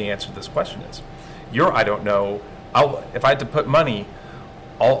what the answer to this question is. Your "I don't know," if I had to put money,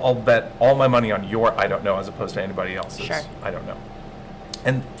 I'll bet all my money on your "I don't know" as opposed to anybody else's Sure. "I don't know."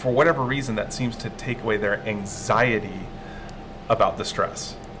 And for whatever reason, that seems to take away their anxiety about the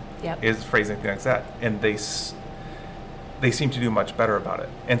stress. Yep. Is phrasing things like that, and they seem to do much better about it.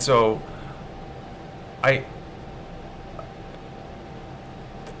 And so, I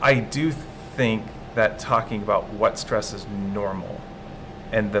do think that talking about what stress is normal,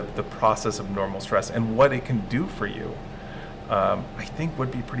 and the process of normal stress and what it can do for you, I think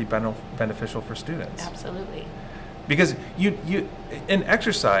would be pretty beneficial for students. Absolutely. Because you in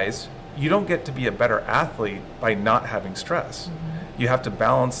exercise, you don't get to be a better athlete by not having stress. You have to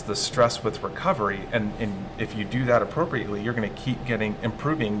balance the stress with recovery, and if you do that appropriately, you're going to keep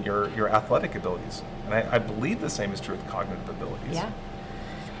improving your athletic abilities. And I believe the same is true with cognitive abilities. Yeah.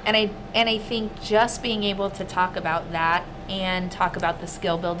 And I think just being able to talk about that and talk about the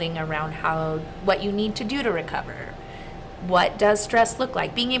skill building around what you need to do to recover. What does stress look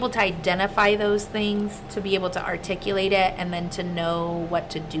like? Being able to identify those things, to be able to articulate it, and then to know what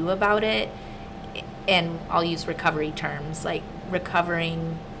to do about it. And I'll use recovery terms, like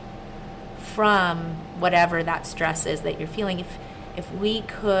recovering from whatever that stress is that you're feeling. If we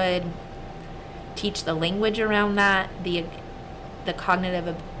could teach the language around that, the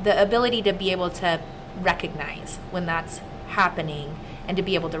cognitive, the ability to be able to recognize when that's happening and to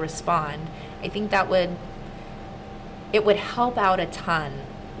be able to respond, I think it would help out a ton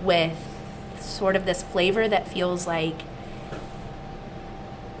with sort of this flavor that feels like,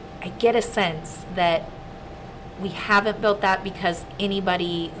 I get a sense that we haven't built that because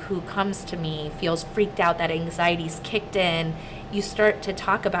anybody who comes to me feels freaked out, that anxiety's kicked in. You start to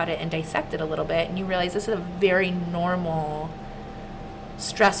talk about it and dissect it a little bit, and you realize this is a very normal,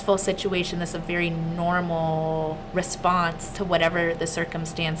 stressful situation. This is a very normal response to whatever the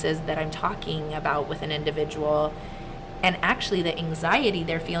circumstances that I'm talking about with an individual. And actually the anxiety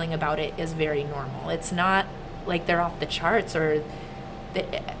they're feeling about it is very normal. It's not like they're off the charts, or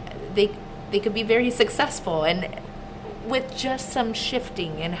they could be very successful, and with just some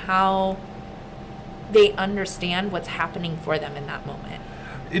shifting in how they understand what's happening for them in that moment.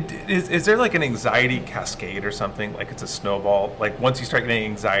 Is there like an anxiety cascade or something? Like it's a snowball? Like once you start getting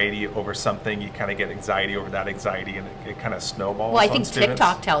anxiety over something, you kind of get anxiety over that anxiety, and it kind of snowballs. Well, I think students?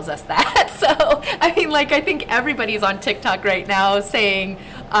 TikTok tells us that. So, I mean, like, I think everybody's on TikTok right now saying,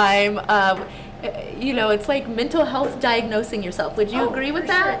 it's like mental health diagnosing yourself. Would you agree with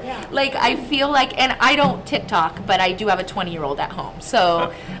that? Sure, yeah. Like, I feel like, and I don't TikTok, but I do have a 20-year-old at home.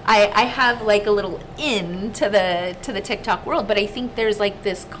 So I have like a little in to the TikTok world, but I think there's like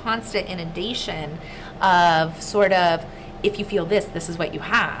this constant inundation of sort of, if you feel this is what you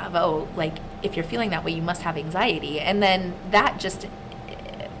have. Oh, like if you're feeling that way, you must have anxiety. And then that just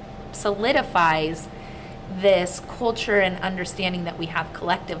solidifies this culture and understanding that we have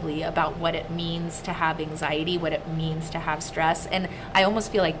collectively about what it means to have anxiety, what it means to have stress. And I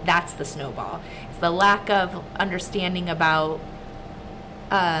almost feel like that's the snowball. It's the lack of understanding about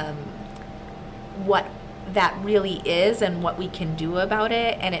what that really is and what we can do about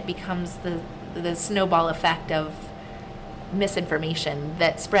it, and it becomes the snowball effect of misinformation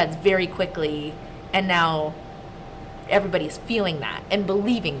that spreads very quickly, and now everybody's feeling that and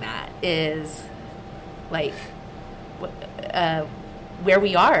believing that is like where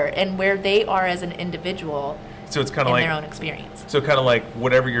we are and where they are as an individual. So it's kind of in like their own experience. So kind of like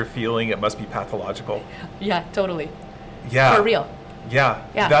whatever you're feeling, it must be pathological. Yeah, totally. Yeah. For real. Yeah.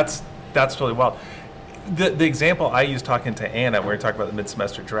 Yeah. That's totally wild. The example I use talking to Anna when we talk about the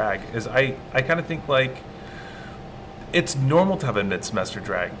mid-semester drag is I kind of think like it's normal to have a mid-semester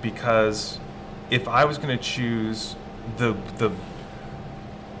drag, because if I was going to choose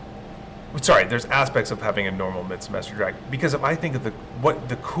Sorry, there's aspects of having a normal mid-semester drag, because if I think of the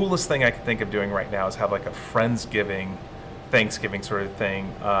coolest thing I could think of doing right now is have like a Friendsgiving, Thanksgiving sort of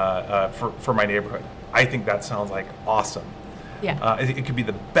thing for my neighborhood. I think that sounds like awesome. Yeah. It could be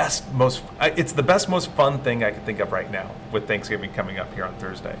the best, it's the best, most fun thing I could think of right now with Thanksgiving coming up here on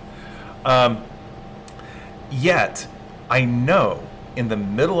Thursday. Yet, I know in the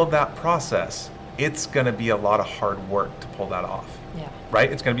middle of that process, it's going to be a lot of hard work to pull that off. Yeah. Right?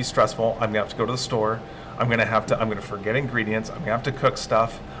 It's going to be stressful. I'm going to have to go to the store. I'm going to forget ingredients. I'm going to have to cook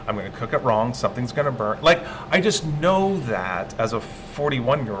stuff. I'm going to cook it wrong. Something's going to burn. Like, I just know that as a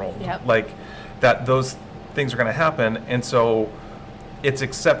 41-year-old, Yep. like, that those things are going to happen. And so it's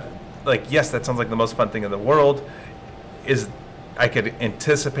yes, that sounds like the most fun thing in the world. I could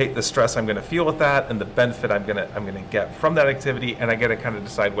anticipate the stress I'm going to feel with that and the benefit I'm going to get from that activity, and I get to kind of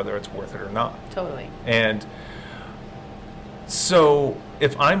decide whether it's worth it or not. Totally. And so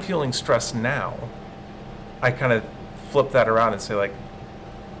if I'm feeling stressed now, I kind of flip that around and say, like,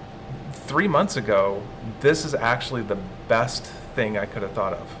 3 months ago, this is actually the best thing I could have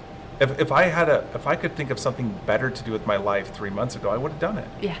thought of. If I could think of something better to do with my life 3 months ago, I would have done it.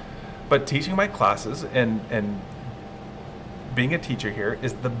 Yeah. But teaching my classes and being a teacher here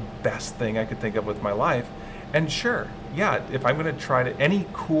is the best thing I could think of with my life. And sure, yeah, if I'm going to try any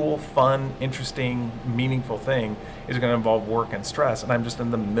cool, fun, interesting, meaningful thing is going to involve work and stress, and I'm just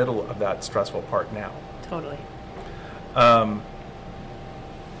in the middle of that stressful part now. Totally. I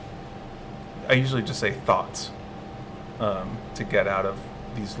usually just say thoughts to get out of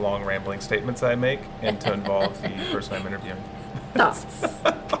these long, rambling statements that I make and to involve the person I'm interviewing. Thoughts.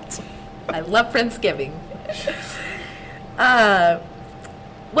 Thoughts. I love Friendsgiving.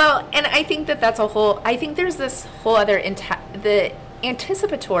 Well, and I think that's I think there's this whole other, the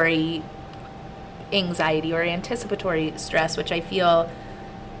anticipatory anxiety or anticipatory stress, which I feel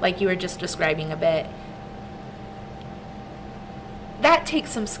like you were just describing a bit. That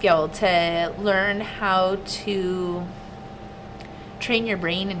takes some skill to learn how to train your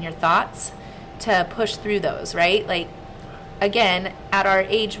brain and your thoughts to push through those, right? Like, again, at our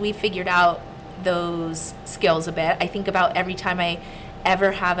age, we figured out those skills a bit. I think about every time I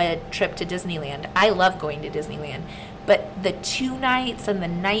ever have a trip to Disneyland. I love going to Disneyland, but the 2 nights and the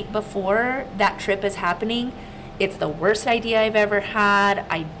night before that trip is happening, it's the worst idea I've ever had.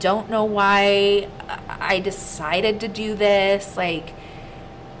 I don't know why I decided to do this. Like,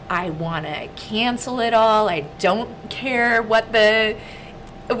 I want to cancel it all. I don't care what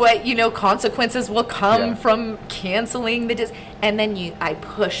consequences will come from canceling and then I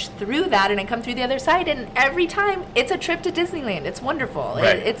push through that and I come through the other side, and every time it's a trip to Disneyland. It's wonderful.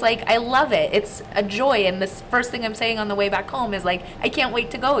 Right. It's like, I love it. It's a joy. And this first thing I'm saying on the way back home is like, I can't wait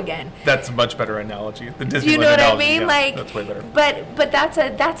to go again. That's a much better analogy. The Disneyland you know what analogy, I mean? yeah, Like, that's way better. But that's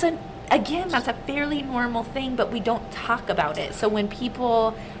a fairly normal thing, but we don't talk about it. So when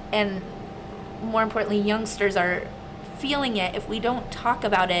people, and more importantly, youngsters are feeling it, if we don't talk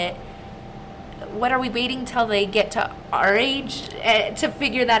about it, what are we waiting till they get to our age to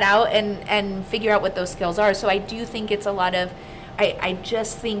figure that out and figure out what those skills are? So I do think it's a lot of, I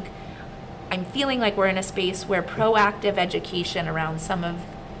just think I'm feeling like we're in a space where proactive education around some of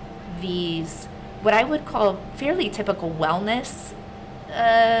these, what I would call fairly typical wellness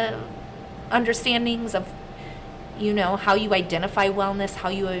understandings of, how you identify wellness, how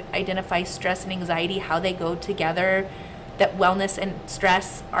you identify stress and anxiety, how they go together, that wellness and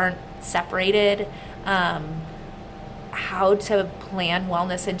stress aren't separated, how to plan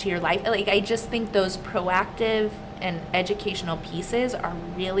wellness into your life. Like, I just think those proactive and educational pieces are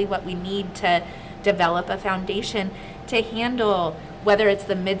really what we need to develop a foundation to handle, whether it's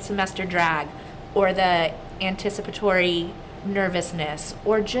the mid-semester drag or the anticipatory nervousness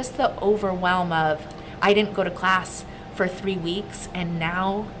or just the overwhelm of, I didn't go to class for 3 weeks and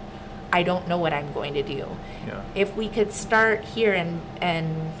now I don't know what I'm going to do. Yeah. If we could start here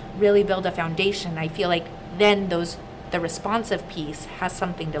and really build a foundation, I feel like then the responsive piece has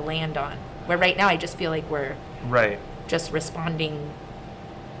something to land on. Where right now I just feel like we're just responding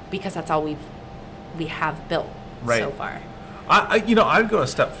because that's all we have built so far. I'd go a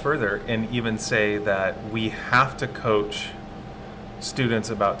step further and even say that we have to coach students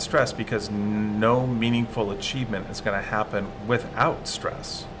about stress because no meaningful achievement is going to happen without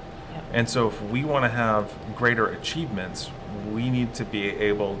stress. Yep. And so if we want to have greater achievements, we need to be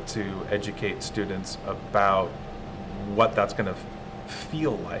able to educate students about what that's going to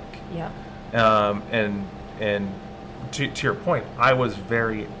feel like. Yeah. And to your point, I was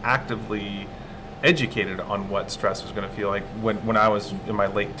very actively educated on what stress was going to feel like when I was in my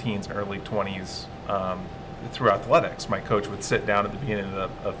late teens and early 20s. Through athletics, my coach would sit down at the beginning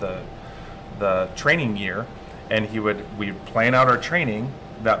of the training year, and we'd plan out our training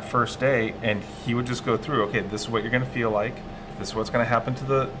that first day, and he would just go through, okay, this is what you're going to feel like. This is what's going to happen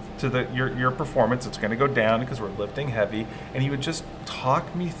to your performance. It's going to go down because we're lifting heavy, and he would just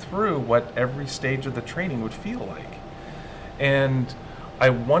talk me through what every stage of the training would feel like. And I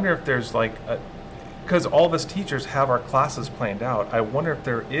wonder if there's like because all of us teachers have our classes planned out. I wonder if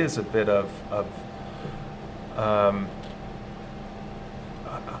there is a bit of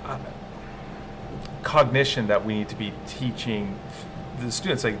cognition that we need to be teaching the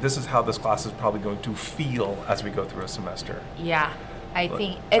students. Like, this is how this class is probably going to feel as we go through a semester. Yeah. I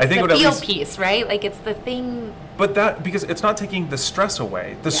think it's the feel piece, right? Like, it's the thing. But that, because it's not taking the stress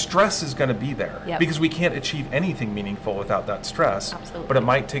away. The stress is going to be there. Yep. Because we can't achieve anything meaningful without that stress. Absolutely. But it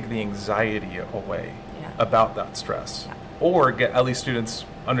might take the anxiety away about that stress. Yeah. Or get at least students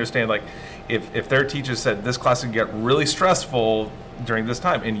understand, like, if their teachers said this class can get really stressful during this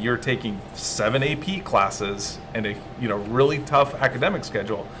time, and you're taking 7 AP classes and a really tough academic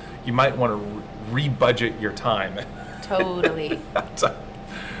schedule, you might want to re-budget your time. Totally.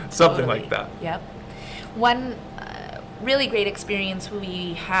 Something like that. Yep. One really great experience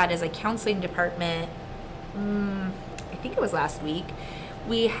we had as a counseling department, I think it was last week,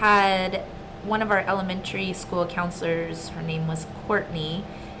 we had one of our elementary school counselors, her name was Courtney,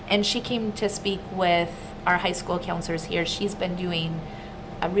 and she came to speak with our high school counselors here. She's been doing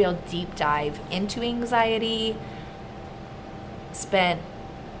a real deep dive into anxiety, spent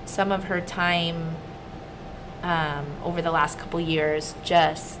some of her time over the last couple years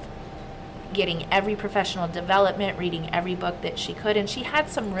just getting every professional development, reading every book that she could, and she had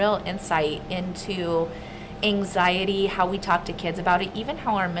some real insight into anxiety, how we talk to kids about it, even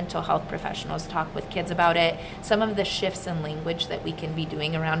how our mental health professionals talk with kids about it, some of the shifts in language that we can be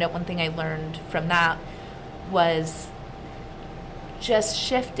doing around it. One thing I learned from that was just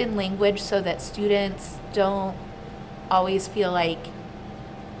shift in language so that students don't always feel like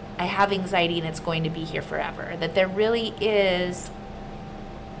I have anxiety and it's going to be here forever. That there really is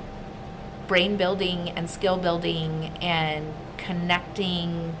brain building and skill building and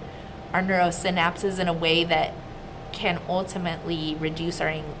connecting our neurosynapses in a way that can ultimately reduce our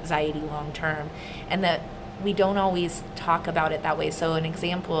anxiety long term, and that we don't always talk about it that way. So an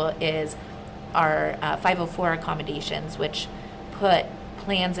example is our 504 accommodations, which put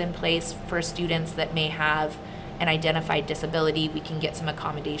plans in place for students that may have an identified disability. We can get some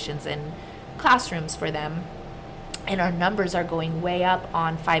accommodations in classrooms for them. And our numbers are going way up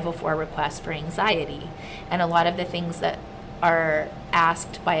on 504 requests for anxiety. And a lot of the things that are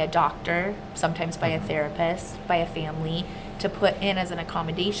asked by a doctor, sometimes by a therapist, by a family, to put in as an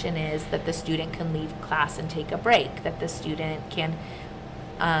accommodation is that the student can leave class and take a break, that the student can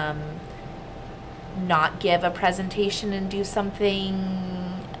not give a presentation and do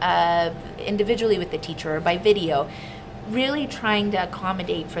something individually with the teacher or by video, really trying to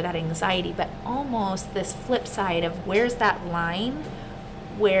accommodate for that anxiety, but almost this flip side of where's that line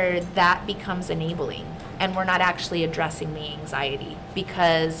where that becomes enabling and we're not actually addressing the anxiety,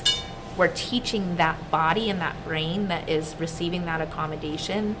 because we're teaching that body and that brain that is receiving that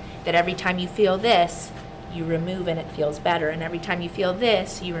accommodation that every time you feel this, you remove and it feels better, and every time you feel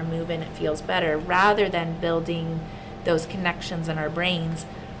this, you remove and it feels better, rather than building those connections in our brains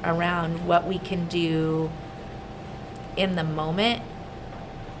around what we can do in the moment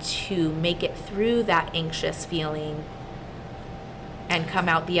to make it through that anxious feeling and come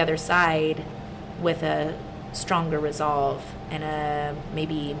out the other side with a stronger resolve and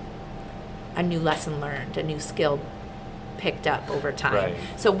maybe a new lesson learned, a new skill picked up over time. Right.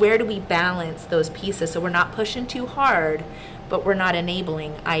 So where do we balance those pieces so we're not pushing too hard, but we're not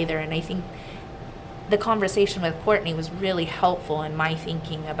enabling either? And I think the conversation with Courtney was really helpful in my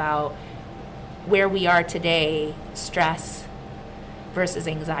thinking about where we are today, stress versus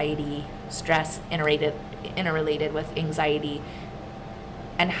anxiety, stress interrelated with anxiety,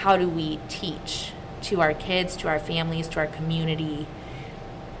 and how do we teach to our kids, to our families, to our community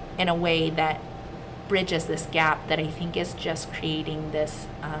in a way that bridges this gap that I think is just creating this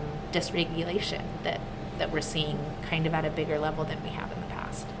dysregulation that we're seeing kind of at a bigger level than we have in the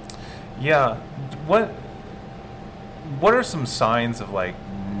past. Yeah. What are some signs of like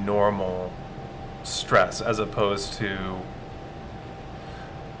normal stress as opposed to,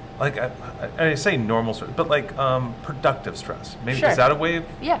 like, I say normal stress, but like productive stress? Maybe Sure. Is that a way of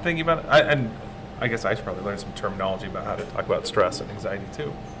Yeah. thinking about it? And I guess I should probably learn some terminology about how to talk about stress and anxiety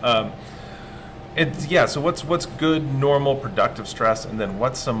too. So what's good, normal, productive stress, and then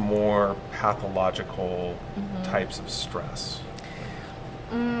what's some more pathological types of stress?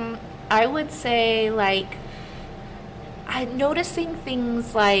 I would say, like, I'm noticing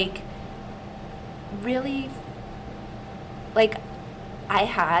things like really, like, I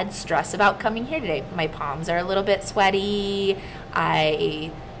had stress about coming here today. My palms are a little bit sweaty.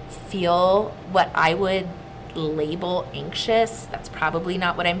 I feel what I would label anxious. That's probably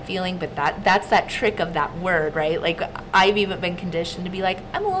not what I'm feeling, but that's that trick of that word, right? Like, I've even been conditioned to be like,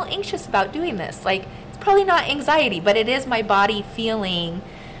 I'm a little anxious about doing this. Like, it's probably not anxiety, but it is my body feeling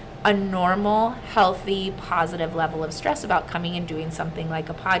a normal, healthy, positive level of stress about coming and doing something like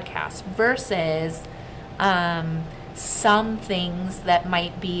a podcast versus some things that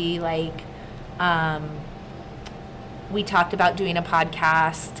might be like, we talked about doing a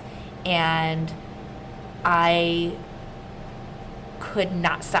podcast and I could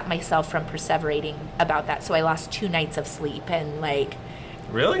not stop myself from perseverating about that. So I lost 2 nights of sleep and like,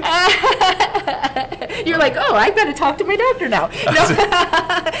 Really? You're like, oh, I gotta talk to my doctor now.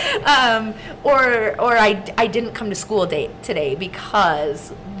 No. Or I didn't come to school today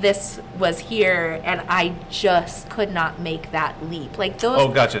because this was here and I just could not make that leap. Like those. Oh,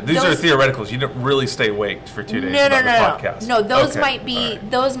 gotcha. These are theoreticals. You didn't really stay awake for 2 days about the podcast. No, those Okay.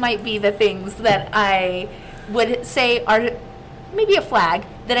 those might be the things that I would say are maybe a flag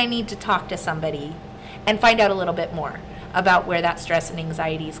that I need to talk to somebody and find out a little bit more about where that stress and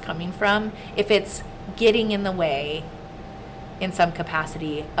anxiety is coming from, if it's getting in the way in some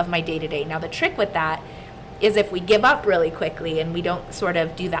capacity of my day-to-day. Now, the trick with that is if we give up really quickly and we don't sort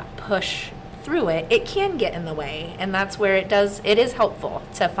of do that push through it, it can get in the way. And that's where it is helpful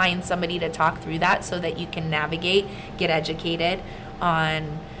to find somebody to talk through that so that you can navigate, get educated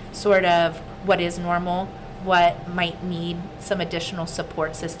on sort of what is normal, what might need some additional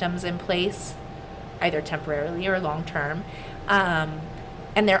support systems in place, either temporarily or long term.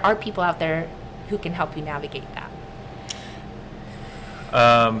 And there are people out there who can help you navigate that.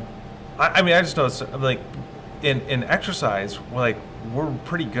 I mean, I just noticed, like, in exercise, like, we're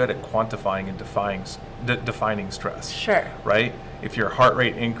pretty good at quantifying and defining stress. Sure. Right? If your heart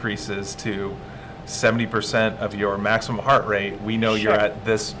rate increases to 70% of your maximum heart rate, we know Sure. you're at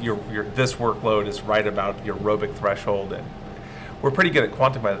this, your this workload is right about your aerobic threshold, and we're pretty good at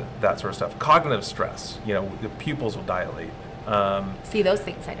quantifying that sort of stuff. Cognitive stress, the pupils will dilate. See, those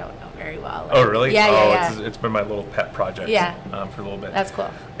things I don't know very well. Oh, really? Yeah. It's been my little pet project. Yeah. For a little bit. That's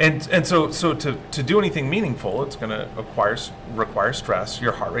cool. And so to do anything meaningful, it's going to require stress.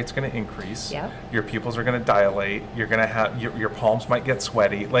 Your heart rate's going to increase. Yep. Your pupils are going to dilate. You're going to have your palms might get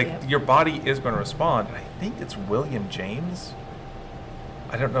sweaty. Like Yep. your body is going to respond. I think it's William James.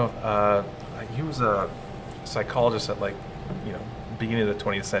 I don't know if he was a psychologist at beginning of the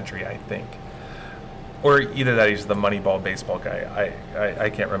 20th century, I think. Or either that, he's the Moneyball baseball guy. I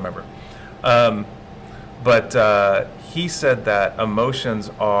can't remember. But he said that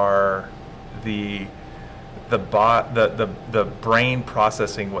emotions are the brain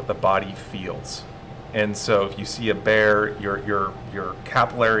processing what the body feels. And so if you see a bear, your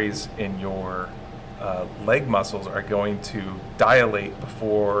capillaries in your leg muscles are going to dilate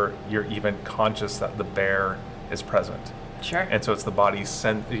before you're even conscious that the bear is present. Sure. And so it's the body,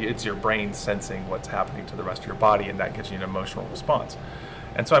 it's your brain sensing what's happening to the rest of your body, and that gives you an emotional response.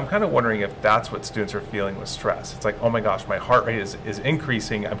 And so I'm kind of wondering if that's what students are feeling with stress. It's like, oh my gosh, my heart rate is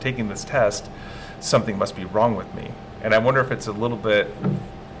increasing. I'm taking this test. Something must be wrong with me. And I wonder if it's a little bit,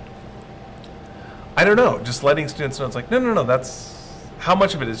 I don't know, just letting students know it's like, no, that's, how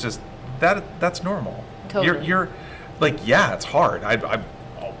much of it is just, that's normal. Totally. You're like, yeah, it's hard.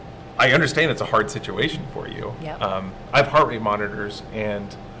 I understand it's a hard situation for you. Yep. I have heart rate monitors,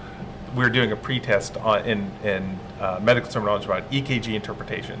 and we're doing a pre-test in medical terminology about EKG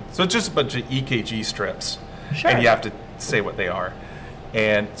interpretation. So it's just a bunch of EKG strips, Sure. and you have to say what they are.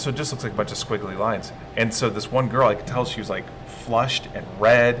 And so it just looks like a bunch of squiggly lines. And so this one girl, I could tell she was like flushed and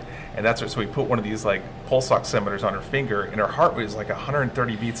red, and that's what. So we put one of these like pulse oximeters on her finger, and her heart rate was like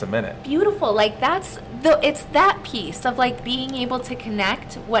 130 beats a minute. Beautiful. Like it's that piece of like being able to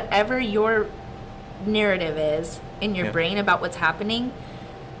connect whatever your narrative is in your Yeah. brain about what's happening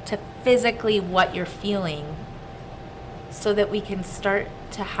to physically what you're feeling, so that we can start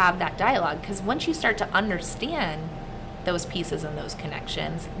to have that dialogue. Because once you start to understand those pieces and those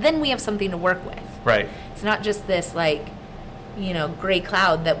connections, then we have something to work with. Right. It's not just this like, gray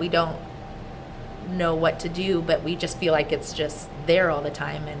cloud that we don't know what to do, but we just feel like it's just there all the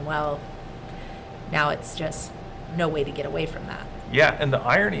time. And well, now it's just no way to get away from that. Yeah, and the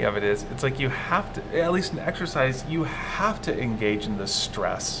irony of it is, it's like you have to, at least in exercise, you have to engage in the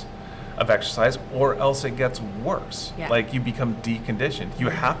stress of exercise, or else it gets worse. Yeah. Like you become deconditioned. You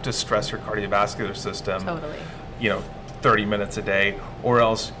have to stress your cardiovascular system. Totally. 30 minutes a day, or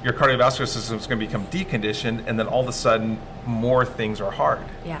else your cardiovascular system is going to become deconditioned, and then all of a sudden more things are hard.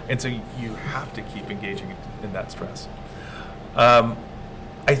 Yeah. And so you have to keep engaging in that stress.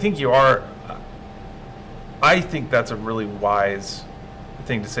 I think you are. I think that's a really wise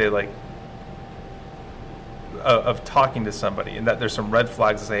thing to say, like, of talking to somebody, and that there's some red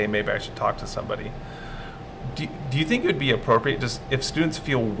flags to say, hey, maybe I should talk to somebody. Do you think it would be appropriate, just if students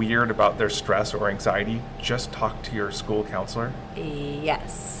feel weird about their stress or anxiety, just talk to your school counselor?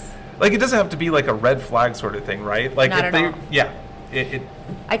 Yes. Like, it doesn't have to be like a red flag sort of thing, right? Like, Not if at they, all. yeah.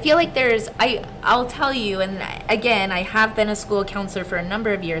 I feel like I'll tell you, and again, I have been a school counselor for a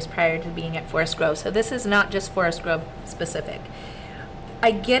number of years prior to being at Forest Grove, so this is not just Forest Grove specific.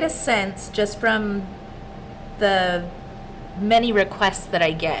 I get a sense just from the many requests that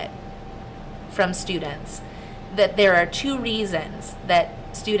I get from students that there are two reasons that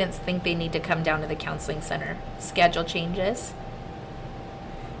students think they need to come down to the counseling center. Schedule changes.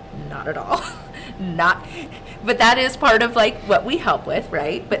 Not at all. But that is part of like what we help with,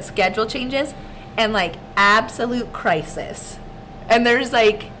 right? But schedule changes and like absolute crisis. And there's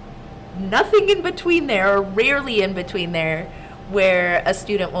like nothing in between there, or rarely in between there, where a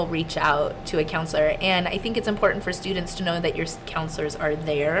student will reach out to a counselor. And I think it's important for students to know that your counselors are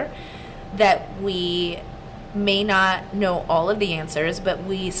there, that we may not know all of the answers, but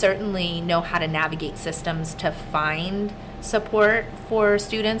we certainly know how to navigate systems to find support for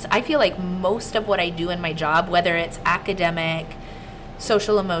students. I feel like most of what I do in my job, whether it's academic,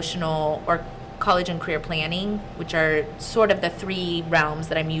 social emotional, or college and career planning, which are sort of the three realms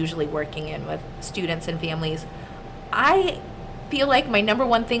that I'm usually working in with students and families, I feel like my number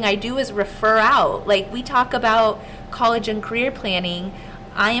one thing I do is refer out. Like, we talk about college and career planning,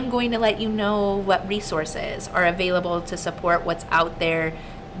 I am going to let you know what resources are available to support what's out there,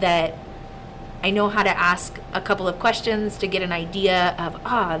 that I know how to ask a couple of questions to get an idea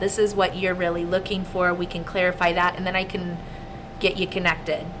of, this is what you're really looking for. We can clarify that, and then I can get you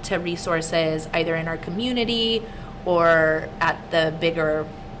connected to resources either in our community or at the bigger,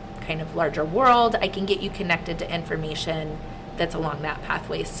 kind of larger world. I can get you connected to information that's along that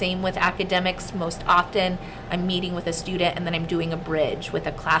pathway. Same with academics. Most often I'm meeting with a student and then I'm doing a bridge with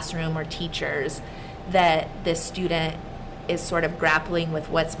a classroom or teachers that this student is sort of grappling with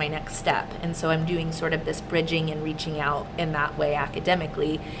what's my next step. And so I'm doing sort of this bridging and reaching out in that way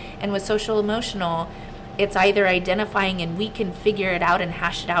academically. And with social emotional, it's either identifying and we can figure it out and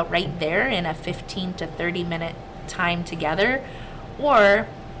hash it out right there in a 15 to 30 minute time together, or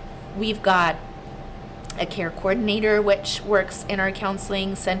we've got a care coordinator which works in our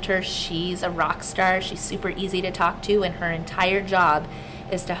counseling center. She's a rock star. She's super easy to talk to, and her entire job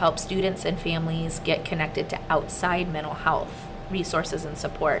is to help students and families get connected to outside mental health resources and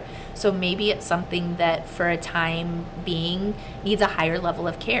support. So maybe it's something that for a time being needs a higher level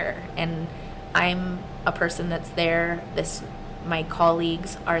of care, and I'm a person that's there. My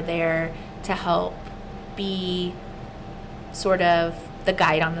colleagues are there to help be sort of the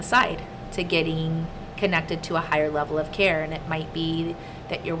guide on the side to getting connected to a higher level of care. And it might be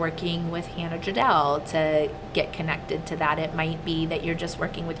that you're working with Hannah Jadell to get connected to that. It might be that you're just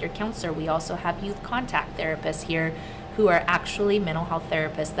working with your counselor. We also have youth contact therapists here who are actually mental health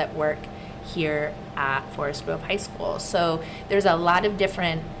therapists that work here at Forest Grove High School. So there's a lot of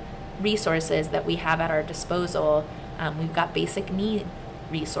different resources that we have at our disposal. We've got basic need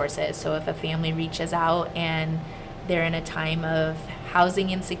resources. So if a family reaches out and they're in a time of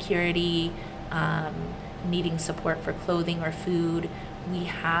housing insecurity, needing support for clothing or food,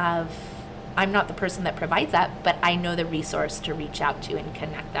 I'm not the person that provides that, but I know the resource to reach out to and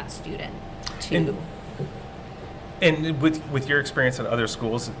connect that student to. And with your experience at other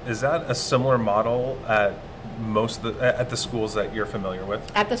schools, is that a similar model at at the schools that you're familiar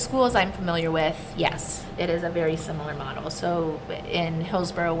with? At the schools I'm familiar with, yes, it is a very similar model. So in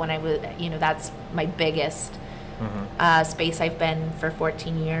Hillsborough, when I was, that's my biggest space I've been for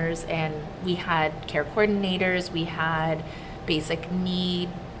 14 years, and we had care coordinators, we had basic need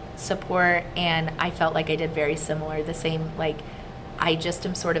support, and I felt like I did very similar, the same, like I just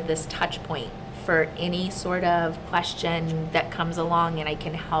am sort of this touch point for any sort of question that comes along, and I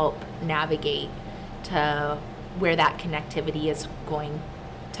can help navigate to where that connectivity is going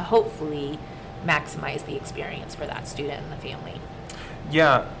to hopefully maximize the experience for that student and the family.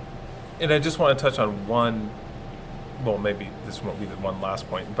 Yeah, and I just want to touch on one, well, maybe this won't be the one last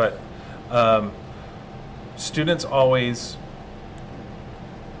point, but students always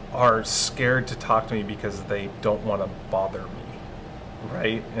are scared to talk to me because they don't want to bother me,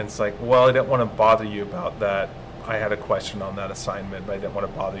 right? And it's like, well, I didn't want to bother you about that. I had a question on that assignment, but I didn't want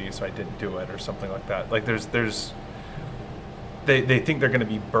to bother you, so I didn't do it, or something like that. Like there's they think they're going to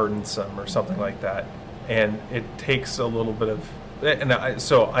be burdensome or something like that, and it takes a little bit of. And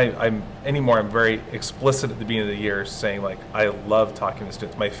I'm very explicit at the beginning of the year, saying like I love talking to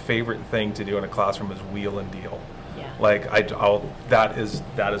students. My favorite thing to do in a classroom is wheel and deal. Yeah. Like that is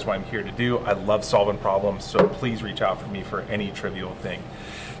what I'm here to do. I love solving problems, so please reach out for me for any trivial thing.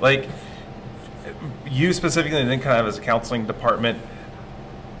 Like you specifically, and then kind of as a counseling department,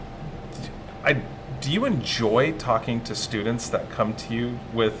 do you enjoy talking to students that come to you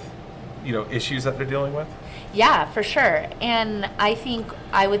with, issues that they're dealing with? Yeah, for sure. And I think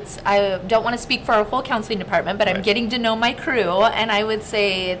I don't want to speak for our whole counseling department, but I'm Right. getting to know my crew, and I would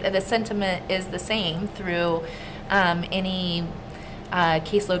say that the sentiment is the same through any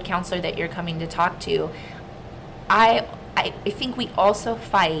caseload counselor that you're coming to talk to. I think we also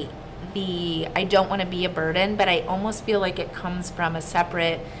fight I don't want to be a burden, but I almost feel like it comes from a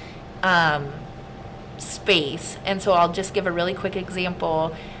separate space. And so I'll just give a really quick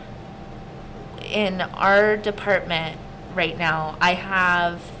example. In our department right now,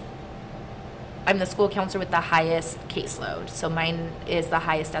 I'm the school counselor with the highest caseload. So mine is the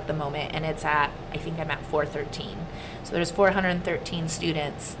highest at the moment, and I think I'm at 413. So there's 413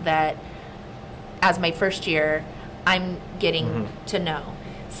 students that, as my first year, I'm getting to know.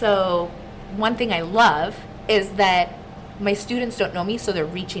 So one thing I love is that my students don't know me, so they're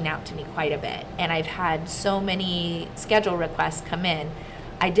reaching out to me quite a bit. And I've had so many schedule requests come in.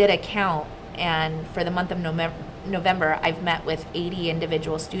 I did a count, and for the month of November, I've met with 80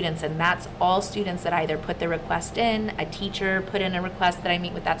 individual students, and that's all students that either put their request in, a teacher put in a request that I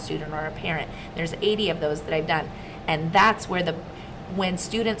meet with that student, or a parent. There's 80 of those that I've done. And that's where when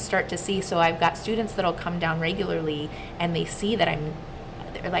students start to see, so I've got students that'll come down regularly, and they see that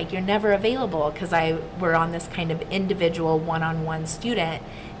they're like, you're never available, because we're on this kind of individual one-on-one student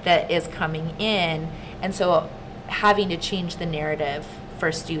that is coming in. And so having to change the narrative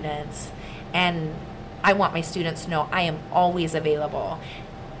for students, and I want my students to know I am always available.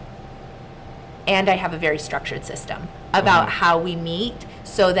 And I have a very structured system about how we meet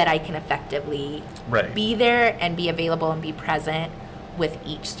so that I can effectively Right. be there and be available and be present with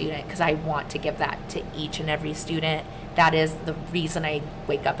each student, because I want to give that to each and every student. That is the reason I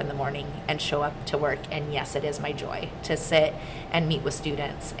wake up in the morning and show up to work. And yes, it is my joy to sit and meet with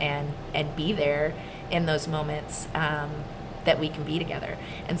students and be there in those moments that we can be together.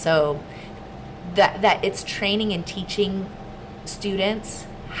 And so that it's training and teaching students,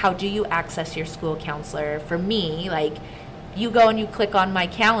 how do you access your school counselor? For me, like, you go and you click on my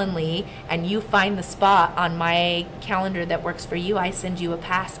Calendly and you find the spot on my calendar that works for you. I send you a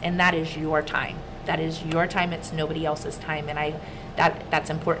pass, and that is your time. That is your time. It's nobody else's time. And that's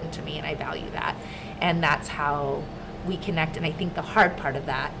important to me, and I value that. And that's how we connect. And I think the hard part of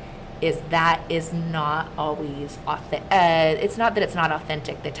that is not always authentic. It's not that it's not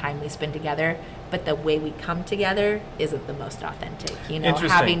authentic, the time we spend together, but the way we come together isn't the most authentic. Interesting,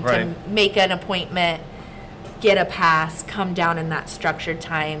 Having right. to make an appointment, get a pass, come down in that structured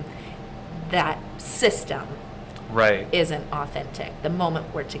time, that system Right. isn't authentic. The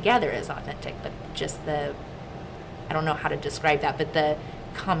moment we're together is authentic, but just I don't know how to describe that, but the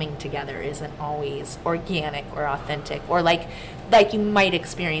coming together isn't always organic or authentic, or like you might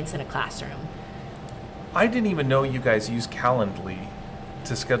experience in a classroom. I didn't even know you guys use Calendly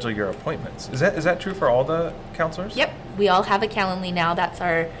to schedule your appointments. Is that true for all the counselors? Yep, we all have a Calendly now. That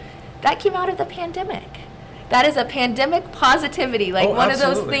came out of the pandemic. That is a pandemic positivity, like one of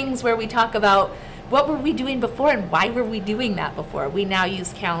those absolutely. things where we talk about what were we doing before and why were we doing that before. We now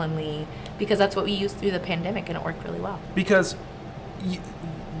use Calendly because that's what we used through the pandemic, and it worked really well. Because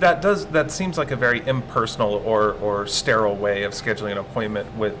that seems like a very impersonal or sterile way of scheduling an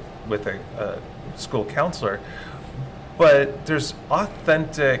appointment with a school counselor. But there's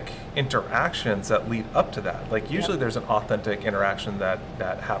authentic interactions that lead up to that. Like usually there's an authentic interaction that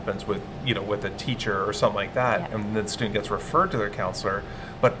happens with a teacher or something like that, Yep. and then the student gets referred to their counselor.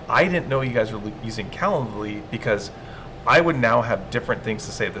 But I didn't know you guys were using Calendly, because I would now have different things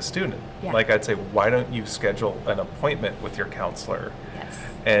to say to the student. Yeah. Like I'd say, why don't you schedule an appointment with your counselor? Yes.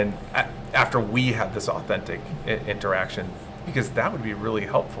 And after we have this authentic interaction, because that would be really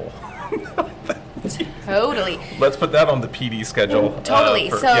helpful. Totally. Let's put that on the PD schedule. Totally.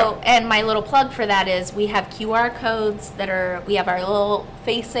 Yeah. And my little plug for that is we have QR codes we have our little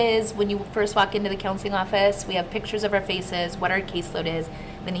faces when you first walk into the counseling office. We have pictures of our faces, what our caseload is.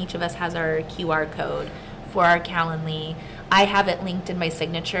 Then each of us has our QR code for our Calendly. I have it linked in my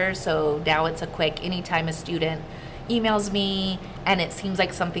signature, so now it's a quick, anytime a student emails me and it seems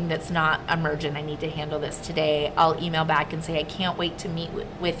like something that's not emergent, I need to handle this today, I'll email back and say, I can't wait to meet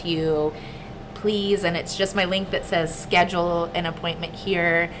with you. please, and it's just my link that says schedule an appointment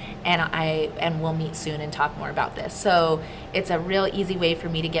here, and we'll meet soon and talk more about this. So it's a real easy way for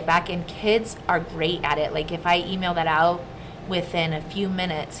me to get back, and kids are great at it. Like if I email that out within a few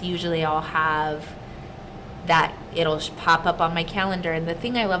minutes, usually I'll have that, it'll pop up on my calendar. And the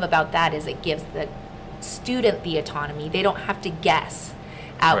thing I love about that is it gives the student the autonomy. They don't have to guess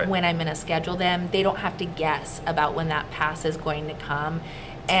out when I'm going to schedule them. They don't have to guess about when that pass is going to come,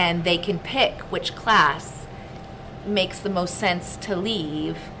 and they can pick which class makes the most sense to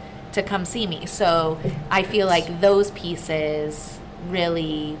leave to come see me. So I feel like those pieces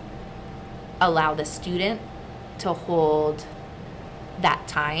really allow the student to hold that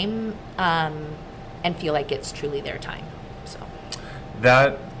time and feel like it's truly their time. So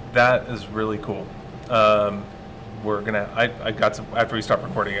that is really cool. We're gonna. I got some after we stop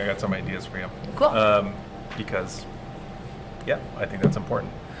recording. I got some ideas for you. Cool. Because, yeah, I think that's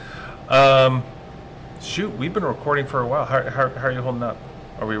important. Shoot, we've been recording for a while. How are you holding up?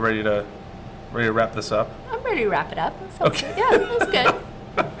 Are we ready to wrap this up? I'm ready to wrap it up. Okay. Yeah, that's good.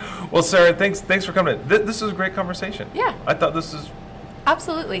 Well, Sarah, thanks for coming in. This was a great conversation. Yeah. I thought this is.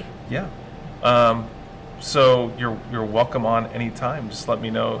 Absolutely. Yeah. So you're welcome on anytime. Just let me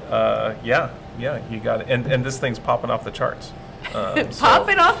know. Yeah, you got it. And this thing's popping off the charts.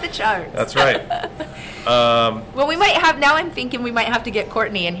 Popping off the charts. That's right. Well, we might have, now I'm thinking we might have to get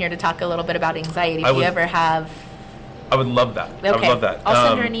Courtney in here to talk a little bit about anxiety. If you ever have. I would love that. Okay. I would love that. I'll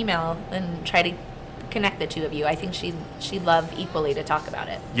send her an email and try to connect the two of you. I think she'd love equally to talk about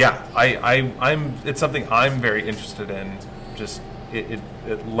it. Yeah, I'm. It's something I'm very interested in. Just it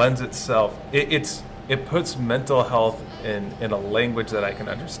lends itself. It puts mental health in a language that I can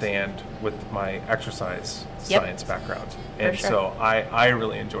understand with my exercise science background, and sure. so I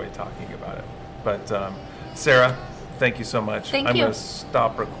really enjoy talking about it. But Sarah, thank you so much. Thank I'm you. going to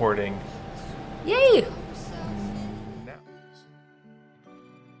stop recording Yay!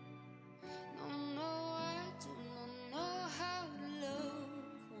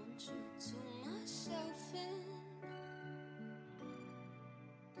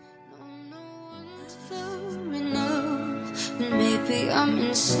 now. Maybe I'm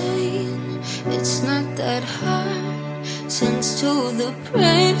insane, it's not that hard. Sense to the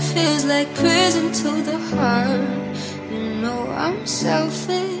brain feels like prison to the heart. You know I'm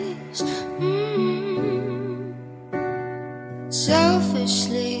selfish,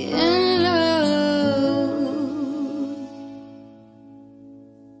 selfishly in love.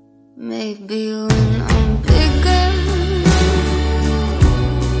 Maybe when I'm bigger,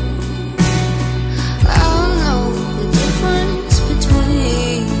 I'll know the difference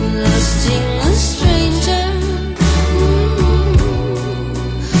between lusting a stranger,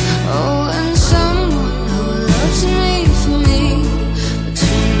 oh, and someone who loves me for me. But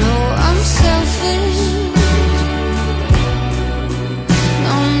you know I'm selfish.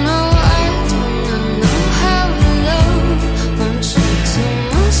 No, I do not know how to love. Want you to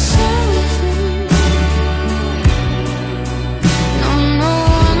myself. No,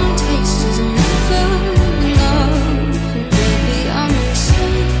 one taste is never enough. And maybe I'm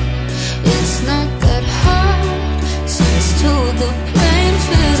insane, it's not that hard. Sense to the brain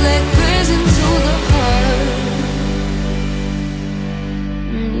feels like prison to the heart.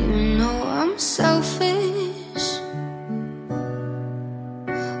 And you know I'm selfish,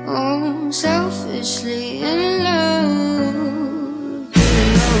 oh, selfishly in love. You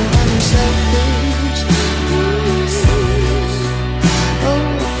know I'm selfish, oh,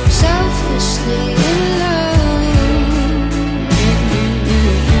 selfishly in love.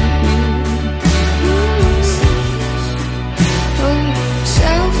 Oh,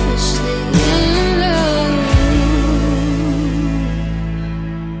 selfishly in love.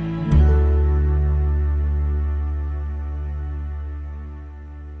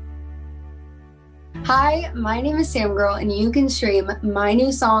 Hi, my name is Sam Girl, and you can stream my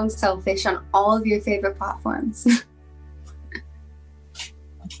new song Selfish on all of your favorite platforms.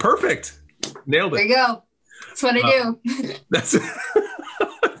 Perfect. Nailed There it. you go. That's what I do. That's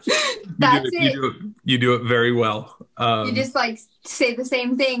That's it. You do it very well. You just like say the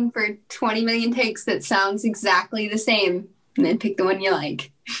same thing for 20 million takes that sounds exactly the same, and then pick the one you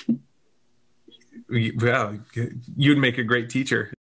like. Yeah, you'd make a great teacher.